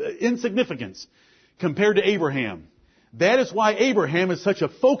of insignificance compared to Abraham. That is why Abraham is such a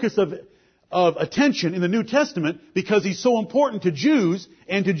focus of attention in the New Testament, because he's so important to Jews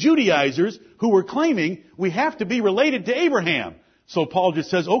and to Judaizers who were claiming we have to be related to Abraham. So Paul just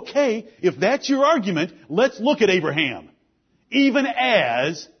says, okay, if that's your argument, let's look at Abraham. Even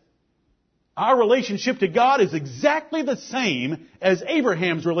as our relationship to God is exactly the same as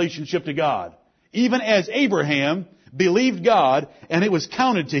Abraham's relationship to God. Even as Abraham believed God, and it was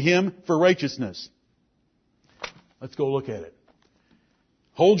counted to him for righteousness. Let's go look at it.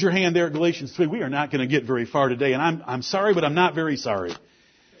 Hold your hand there at Galatians 3. We are not going to get very far today, and I'm sorry, but I'm not very sorry.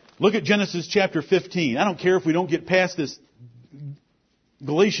 Look at Genesis chapter 15. I don't care if we don't get past this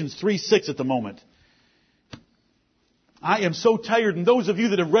Galatians 3:6 at the moment. I am so tired, and those of you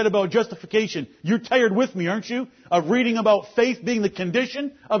that have read about justification, you're tired with me, aren't you? Of reading about faith being the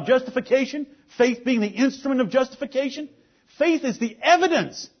condition of justification, faith being the instrument of justification. Faith is the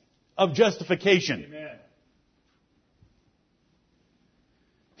evidence of justification. Amen.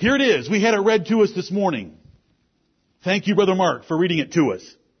 Here it is. We had it read to us this morning. Thank you, Brother Mark, for reading it to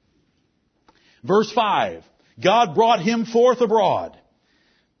us. Verse 5. God brought him forth abroad.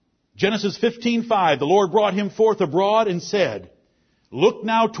 Genesis 15:5. The Lord brought him forth abroad and said, look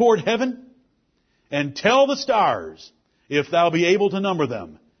now toward heaven and tell the stars, if thou be able to number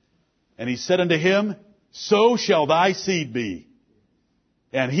them. And he said unto him, so shall thy seed be.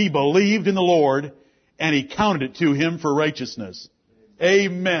 And he believed in the Lord, and he counted it to him for righteousness.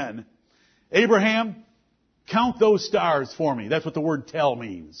 Amen. Abraham, count those stars for me. That's what the word tell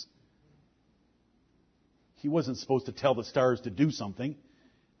means. He wasn't supposed to tell the stars to do something.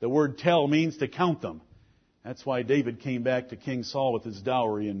 The word tell means to count them. That's why David came back to King Saul with his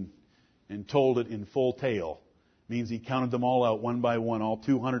dowry and told it in full tale. It means he counted them all out one by one, all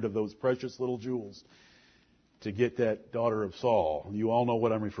 200 of those precious little jewels, to get that daughter of Saul. You all know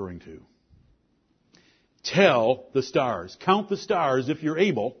what I'm referring to. Tell the stars. Count the stars if you're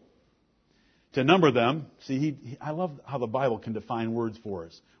able to number them. See, I love how the Bible can define words for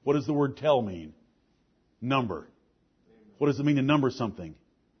us. What does the word tell mean? Number. What does it mean to number something?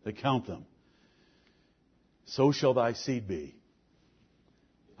 To count them. So shall thy seed be.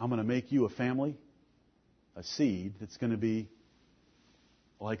 I'm going to make you a family, a seed that's going to be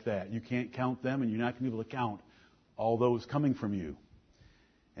like that. You can't count them, and you're not going to be able to count all those coming from you.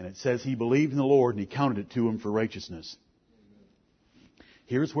 And it says he believed in the Lord and he counted it to him for righteousness.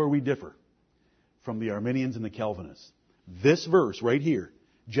 Here's where we differ from the Arminians and the Calvinists. This verse right here,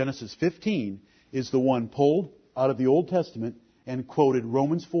 Genesis 15, is the one pulled out of the Old Testament and quoted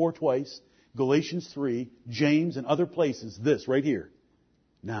Romans 4 twice, Galatians 3, James, and other places. This right here.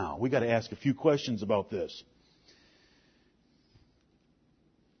 Now, we got to ask a few questions about this.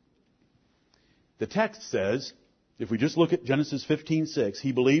 The text says, if we just look at Genesis 15:6,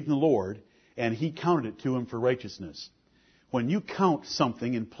 he believed in the Lord, and he counted it to him for righteousness. When you count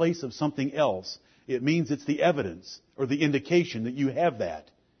something in place of something else, it means it's the evidence or the indication that you have that.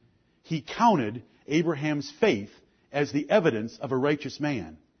 He counted Abraham's faith as the evidence of a righteous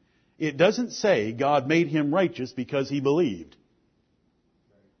man. It doesn't say God made him righteous because he believed.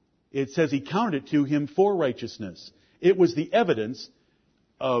 It says he counted it to him for righteousness. It was the evidence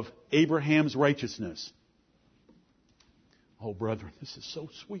of Abraham's righteousness. Oh, brethren, this is so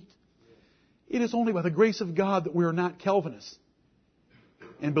sweet. It is only by the grace of God that we are not Calvinists.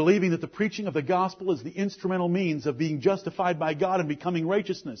 And believing that the preaching of the gospel is the instrumental means of being justified by God and becoming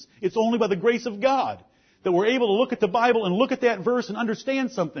righteousness. It's only by the grace of God that we're able to look at the Bible and look at that verse and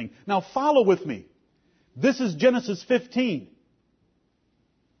understand something. Now follow with me. This is Genesis 15.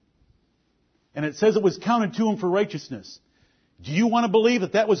 And it says it was counted to him for righteousness. Do you want to believe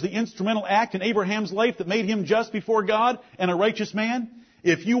that that was the instrumental act in Abraham's life that made him just before God and a righteous man?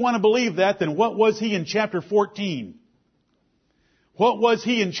 If you want to believe that, then what was he in chapter 14? What was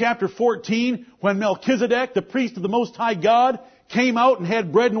he in chapter 14 when Melchizedek, the priest of the Most High God, came out and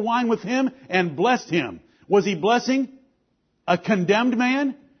had bread and wine with him and blessed him? Was he blessing a condemned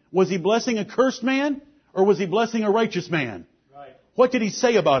man? Was he blessing a cursed man? Or was he blessing a righteous man? Right. What did he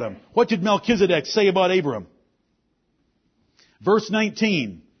say about him? What did Melchizedek say about Abram? Verse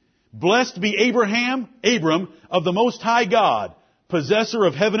 19. Blessed be Abram of the Most High God, possessor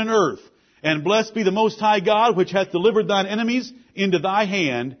of heaven and earth. And blessed be the Most High God, which hath delivered thine enemies into thy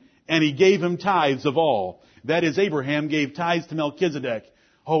hand, and he gave him tithes of all. That is, Abraham gave tithes to Melchizedek.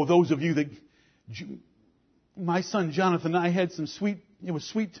 Oh, those of you that... My son Jonathan and I had some sweet... It was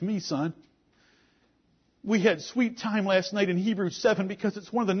sweet to me, son. We had sweet time last night in Hebrews 7 because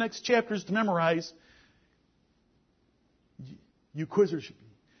it's one of the next chapters to memorize. You quizzers,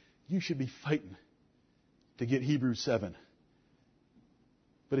 you should be fighting to get Hebrews 7.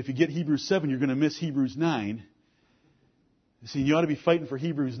 But if you get Hebrews 7, you're going to miss Hebrews 9. See, you ought to be fighting for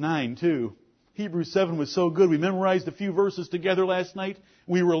Hebrews 9 too. Hebrews 7 was so good. We memorized a few verses together last night.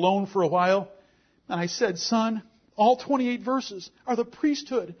 We were alone for a while. And I said, son, all 28 verses are the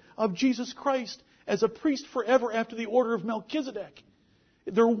priesthood of Jesus Christ as a priest forever after the order of Melchizedek.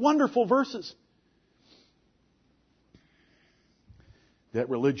 They're wonderful verses. That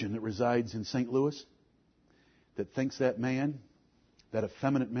religion that resides in St. Louis, that thinks that man, that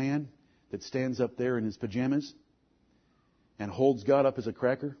effeminate man that stands up there in his pajamas and holds God up as a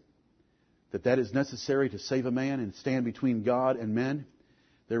cracker, that is necessary to save a man and stand between God and men.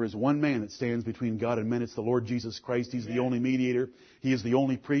 There is one man that stands between God and men. It's the Lord Jesus Christ. He's the only mediator. He is the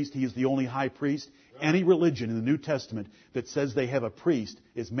only priest. He is the only high priest. Any religion in the New Testament that says they have a priest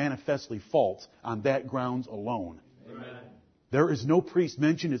is manifestly false on that grounds alone. Amen. There is no priest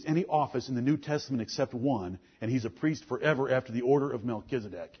mentioned as any office in the New Testament except one, and he's a priest forever after the order of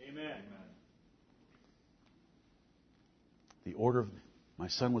Melchizedek. Amen. The order of... My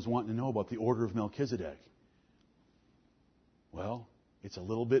son was wanting to know about the order of Melchizedek. Well, it's a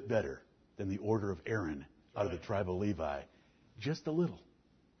little bit better than the order of Aaron out of the tribe of Levi. Just a little.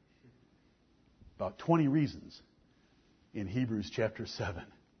 About 20 reasons in Hebrews chapter 7.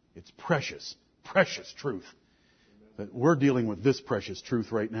 It's precious, precious truth. But we're dealing with this precious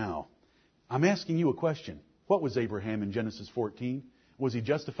truth right now. I'm asking you a question. What was Abraham in Genesis 14? Was he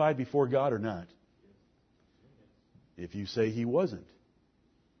justified before God or not? If you say he wasn't,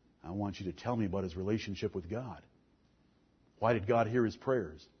 I want you to tell me about his relationship with God. Why did God hear his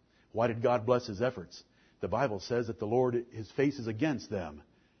prayers? Why did God bless his efforts? The Bible says that the Lord, his face is against them,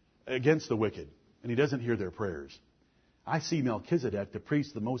 against the wicked, and he doesn't hear their prayers. I see Melchizedek, the priest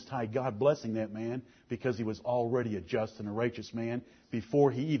of the Most High God, blessing that man because he was already a just and a righteous man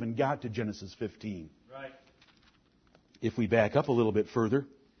before he even got to Genesis 15. Right. If we back up a little bit further,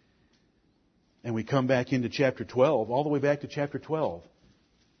 and we come back into chapter 12, all the way back to chapter 12,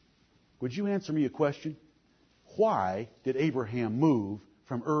 would you answer me a question? Why did Abraham move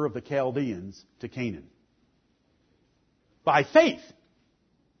from Ur of the Chaldeans to Canaan? By faith.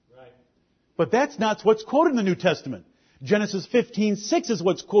 Right. But that's not what's quoted in the New Testament. Genesis 15:6 is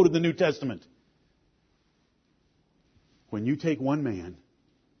what's quoted in the New Testament. When you take one man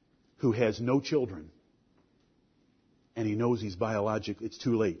who has no children and he knows he's biologically, it's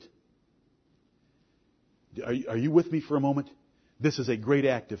too late. Are you with me for a moment? This is a great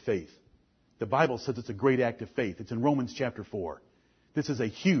act of faith. The Bible says it's a great act of faith. It's in Romans chapter 4. This is a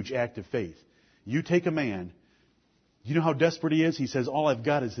huge act of faith. You take a man, you know how desperate he is? He says, all I've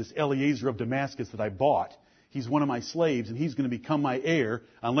got is this Eliezer of Damascus that I bought. He's one of my slaves and he's going to become my heir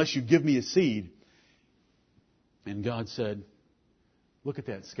unless you give me a seed. And God said, look at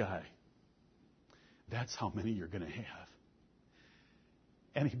that sky. That's how many you're going to have.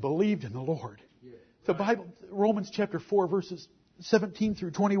 And he believed in the Lord. The Bible, Romans chapter 4, verses 17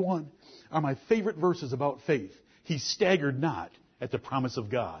 through 21 are my favorite verses about faith. He staggered not at the promise of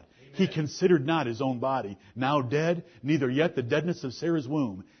God. Amen. He considered not his own body, now dead, neither yet the deadness of Sarah's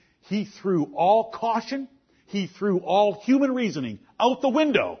womb. He threw all caution, he threw all human reasoning out the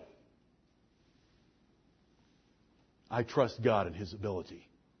window. I trust God in his ability.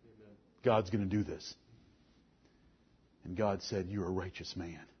 Amen. God's going to do this. And God said, "You're a righteous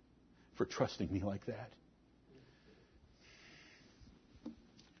man for trusting me like that."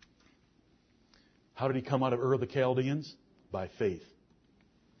 How did he come out of Ur of the Chaldeans? By faith.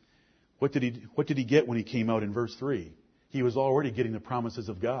 What did he get when he came out in verse 3? He was already getting the promises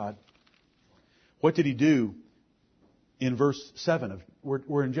of God. What did he do in verse 7?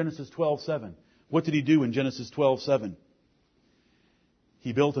 We're in Genesis 12:7. What did he do in Genesis 12:7?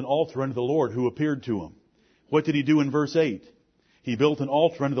 He built an altar unto the Lord who appeared to him. What did he do in verse 8? He built an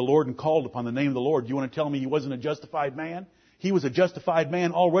altar unto the Lord and called upon the name of the Lord. Do you want to tell me he wasn't a justified man? He was a justified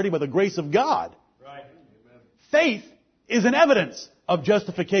man already by the grace of God. Right. Faith is an evidence of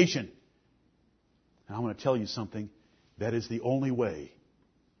justification. And I'm going to tell you something. That is the only way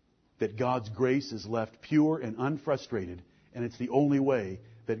that God's grace is left pure and unfrustrated. And it's the only way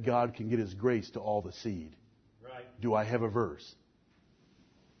that God can get his grace to all the seed. Right. Do I have a verse?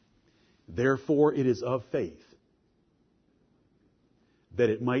 Therefore it is of faith, that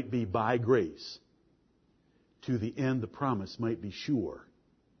it might be by grace, to the end the promise might be sure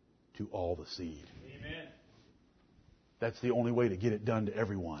to all the seed. Amen. That's the only way to get it done to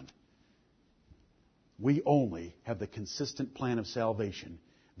everyone. We only have the consistent plan of salvation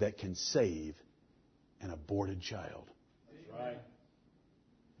that can save an aborted child. Right.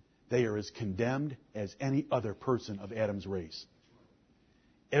 They are as condemned as any other person of Adam's race.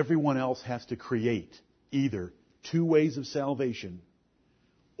 Everyone else has to create either two ways of salvation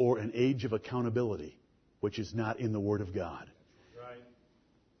or an age of accountability, which is not in the Word of God. Right.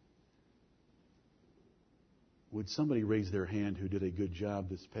 Would somebody raise their hand who did a good job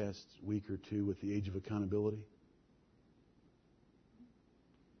this past week or two with the age of accountability?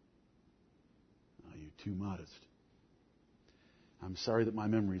 Oh, you're too modest. I'm sorry that my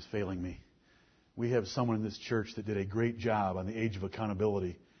memory is failing me. We have someone in this church that did a great job on the age of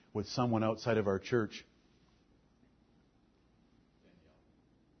accountability with someone outside of our church.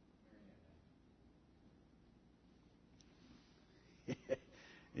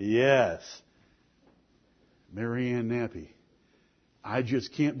 Yes. Marianne Nappy. I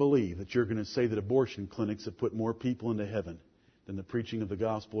just can't believe that you're going to say that abortion clinics have put more people into heaven than the preaching of the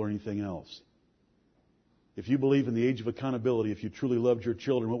gospel or anything else. If you believe in the age of accountability, if you truly loved your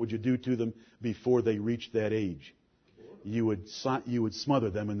children, what would you do to them before they reached that age? You would smother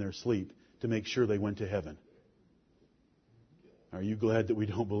them in their sleep to make sure they went to heaven. Are you glad that we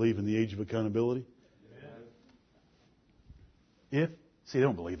don't believe in the age of accountability? They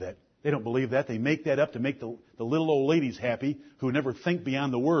don't believe that. They don't believe that. They make that up to make the little old ladies happy who never think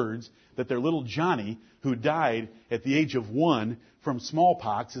beyond the words that their little Johnny, who died at the age of 1 from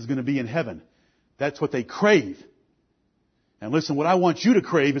smallpox, is going to be in heaven. That's what they crave. And listen, what I want you to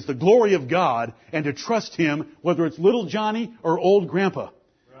crave is the glory of God and to trust Him, whether it's little Johnny or old Grandpa.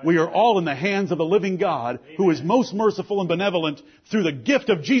 Right. We are all in the hands of the living God, Amen, who is most merciful and benevolent through the gift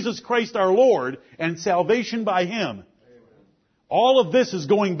of Jesus Christ our Lord and salvation by Him. Amen. All of this is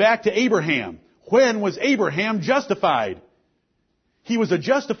going back to Abraham. When was Abraham justified? He was a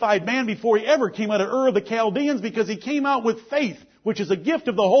justified man before he ever came out of Ur of the Chaldeans because he came out with faith, which is a gift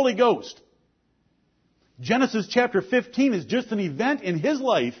of the Holy Ghost. Genesis chapter 15 is just an event in his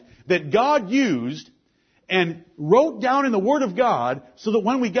life that God used and wrote down in the Word of God so that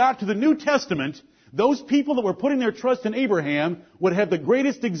when we got to the New Testament, those people that were putting their trust in Abraham would have the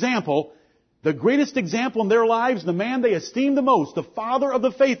greatest example in their lives, the man they esteemed the most, the father of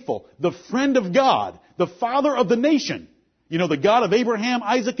the faithful, the friend of God, the father of the nation. You know, the God of Abraham,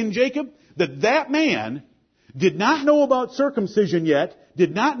 Isaac, and Jacob, that man did not know about circumcision yet,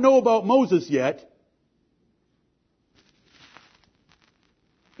 did not know about Moses yet,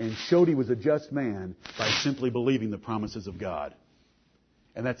 and showed he was a just man by simply believing the promises of God.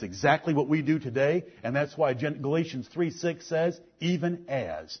 And that's exactly what we do today, and that's why Galatians 3:6 says, even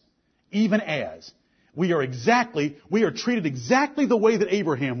as. We are treated exactly the way that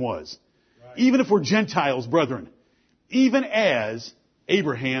Abraham was. Right. Even if we're Gentiles, brethren. Even as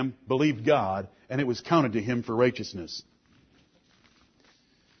Abraham believed God, and it was counted to him for righteousness.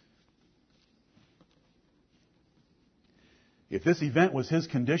 If this event was his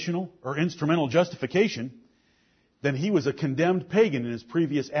conditional or instrumental justification, then he was a condemned pagan in his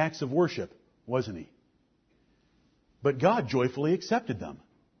previous acts of worship, wasn't he? But God joyfully accepted them.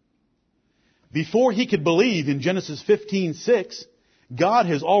 Before he could believe in Genesis 15:6, God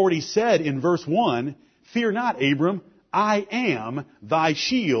has already said in verse 1, "Fear not, Abram, I am thy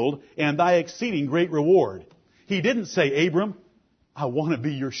shield and thy exceeding great reward." He didn't say, "Abram, I want to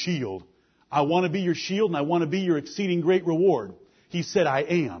be your shield. I want to be your shield and I want to be your exceeding great reward." He said, "I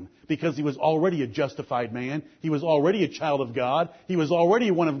am," because he was already a justified man. He was already a child of God. He was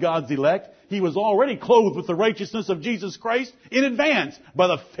already one of God's elect. He was already clothed with the righteousness of Jesus Christ in advance by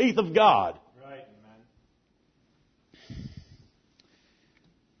the faith of God. Right. Amen.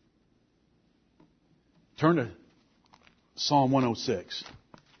 Turn to Psalm 106.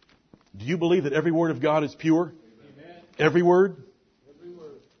 Do you believe that every word of God is pure? Amen. Every word? Every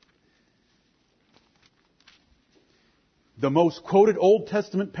word. The most quoted Old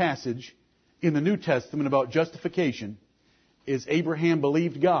Testament passage in the New Testament about justification is Abraham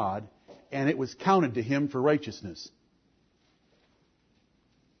believed God and it was counted to him for righteousness.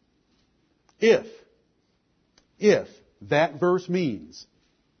 If that verse means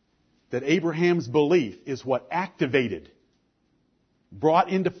that Abraham's belief is what activated, brought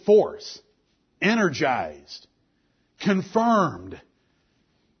into force, energized, confirmed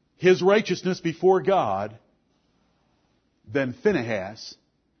his righteousness before God, then Phinehas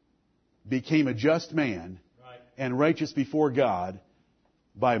became a just man and righteous before God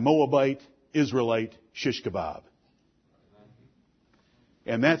by Moabite, Israelite, shish kebab.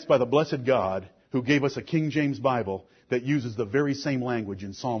 And that's by the blessed God who gave us a King James Bible that uses the very same language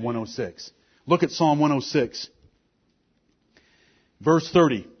in Psalm 106. Look at Psalm 106. Verse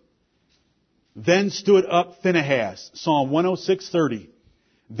 30. Then stood up Phinehas, Psalm 106:30.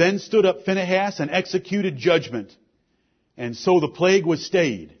 Then stood up Phinehas and executed judgment. And so the plague was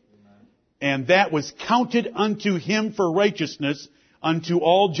stayed. And that was counted unto him for righteousness unto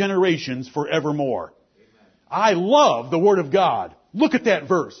all generations forevermore. I love the Word of God. Look at that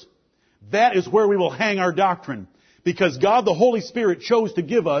verse. That is where we will hang our doctrine. Because God the Holy Spirit chose to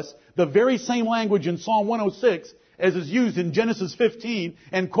give us the very same language in Psalm 106 as is used in Genesis 15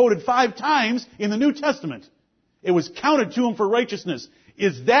 and quoted 5 times in the New Testament. It was counted to him for righteousness.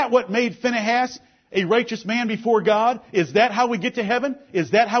 Is that what made Phinehas a righteous man before God? Is that how we get to heaven?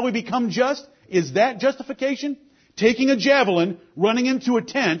 Is that how we become just? Is that justification? Taking a javelin, running into a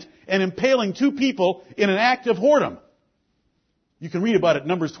tent, and impaling 2 people in an act of whoredom. You can read about it in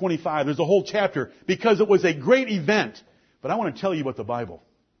Numbers 25. There's a whole chapter because it was a great event. But I want to tell you about the Bible.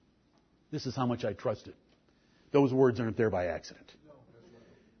 This is how much I trust it. Those words aren't there by accident.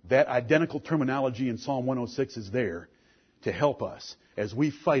 That identical terminology in Psalm 106 is there to help us as we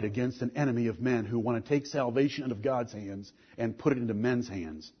fight against an enemy of men who want to take salvation out of God's hands and put it into men's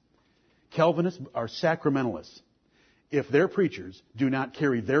hands. Calvinists are sacramentalists. If their preachers do not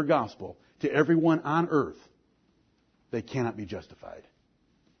carry their gospel to everyone on earth, they cannot be justified.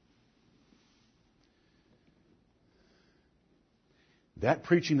 That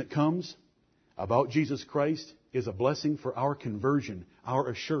preaching that comes about Jesus Christ is a blessing for our conversion, our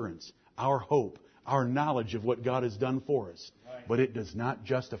assurance, our hope, our knowledge of what God has done for us. Right. But it does not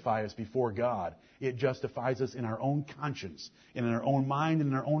justify us before God. It justifies us in our own conscience, in our own mind,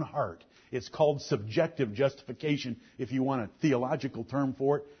 and in our own heart. It's called subjective justification, if you want a theological term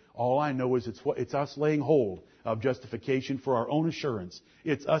for it. All I know is it's us laying hold of justification for our own assurance.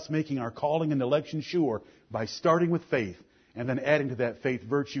 It's us making our calling and election sure by starting with faith and then adding to that faith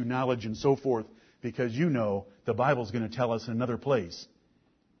virtue, knowledge, and so forth, because you know the Bible's going to tell us in another place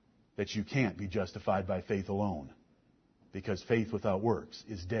that you can't be justified by faith alone, because faith without works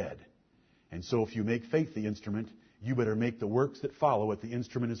is dead. And so if you make faith the instrument, you better make the works that follow it the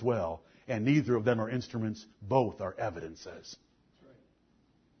instrument as well. And neither of them are instruments, both are evidences.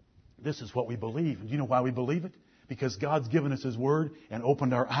 This is what we believe. And do you know why we believe it? Because God's given us His Word and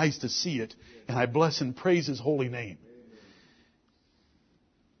opened our eyes to see it. And I bless and praise His holy name.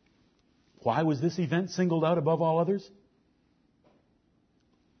 Why was this event singled out above all others?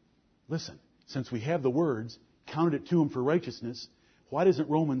 Listen, since we have the words, counted it to Him for righteousness, why doesn't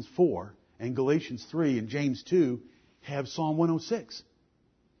Romans 4 and Galatians 3 and James 2 have Psalm 106?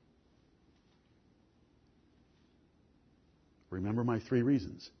 Remember my 3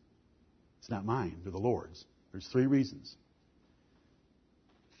 reasons. It's not mine, they're the Lord's. There's 3 reasons.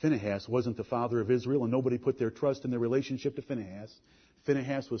 Phinehas wasn't the father of Israel, and nobody put their trust in their relationship to Phinehas.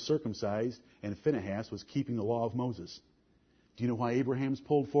 Phinehas was circumcised, and Phinehas was keeping the law of Moses. Do you know why Abraham's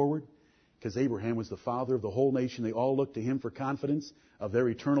pulled forward? Because Abraham was the father of the whole nation. They all looked to him for confidence of their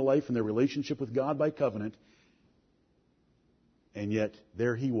eternal life and their relationship with God by covenant. And yet,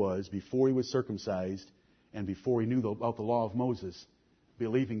 there he was, before he was circumcised, and before he knew about the law of Moses,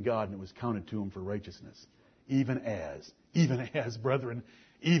 believing God, and it was counted to him for righteousness. Even as, brethren,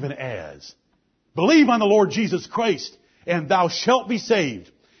 even as Believe on the Lord Jesus Christ, and thou shalt be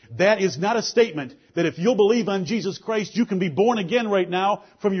saved. That is not a statement that if you'll believe on Jesus Christ, you can be born again right now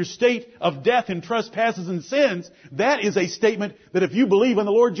from your state of death and trespasses and sins. That is a statement that if you believe on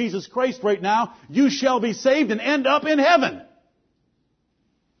the Lord Jesus Christ right now, you shall be saved and end up in heaven.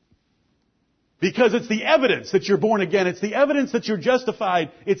 Because it's the evidence that you're born again. It's the evidence that you're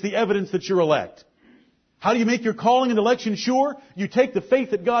justified. It's the evidence that you're elect. How do you make your calling and election sure? You take the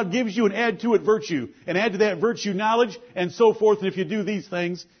faith that God gives you and add to it virtue. And add to that virtue knowledge and so forth. And if you do these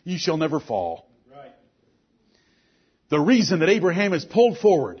things, you shall never fall. Right. The reason that Abraham is pulled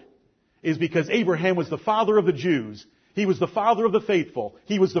forward is because Abraham was the father of the Jews. He was the father of the faithful.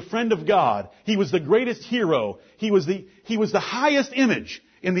 He was the friend of God. He was the greatest hero. He was the highest image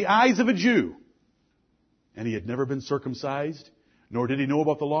in the eyes of a Jew. And he had never been circumcised, nor did he know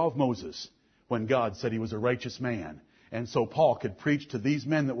about the law of Moses, when God said he was a righteous man. And so Paul could preach to these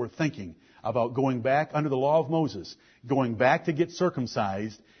men that were thinking about going back under the law of Moses, going back to get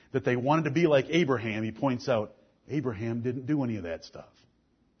circumcised, that they wanted to be like Abraham. He points out, Abraham didn't do any of that stuff.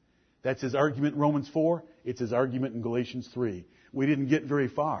 That's his argument in Romans 4. It's his argument in Galatians 3. We didn't get very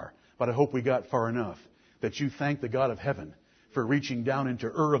far, but I hope we got far enough that you thank the God of heaven for reaching down into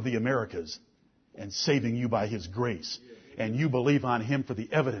Ur of the Americas and saving you by His grace. And you believe on Him for the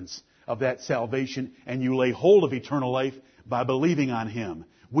evidence of that salvation, and you lay hold of eternal life by believing on Him.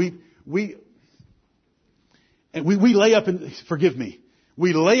 We lay up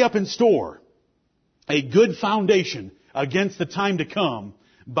in store a good foundation against the time to come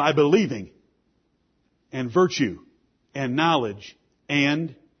by believing and virtue and knowledge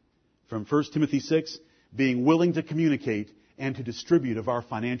and, from 1 Timothy 6, being willing to communicate and to distribute of our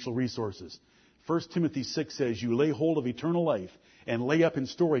financial resources. 1 Timothy 6 says, you lay hold of eternal life and lay up in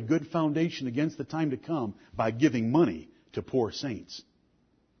store a good foundation against the time to come by giving money to poor saints.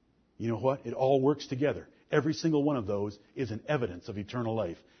 You know what? It all works together. Every single one of those is an evidence of eternal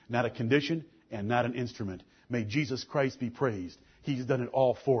life. Not a condition and not an instrument. May Jesus Christ be praised. He's done it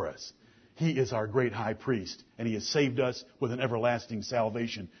all for us. He is our great high priest, and He has saved us with an everlasting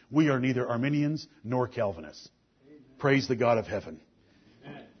salvation. We are neither Arminians nor Calvinists. Praise the God of heaven.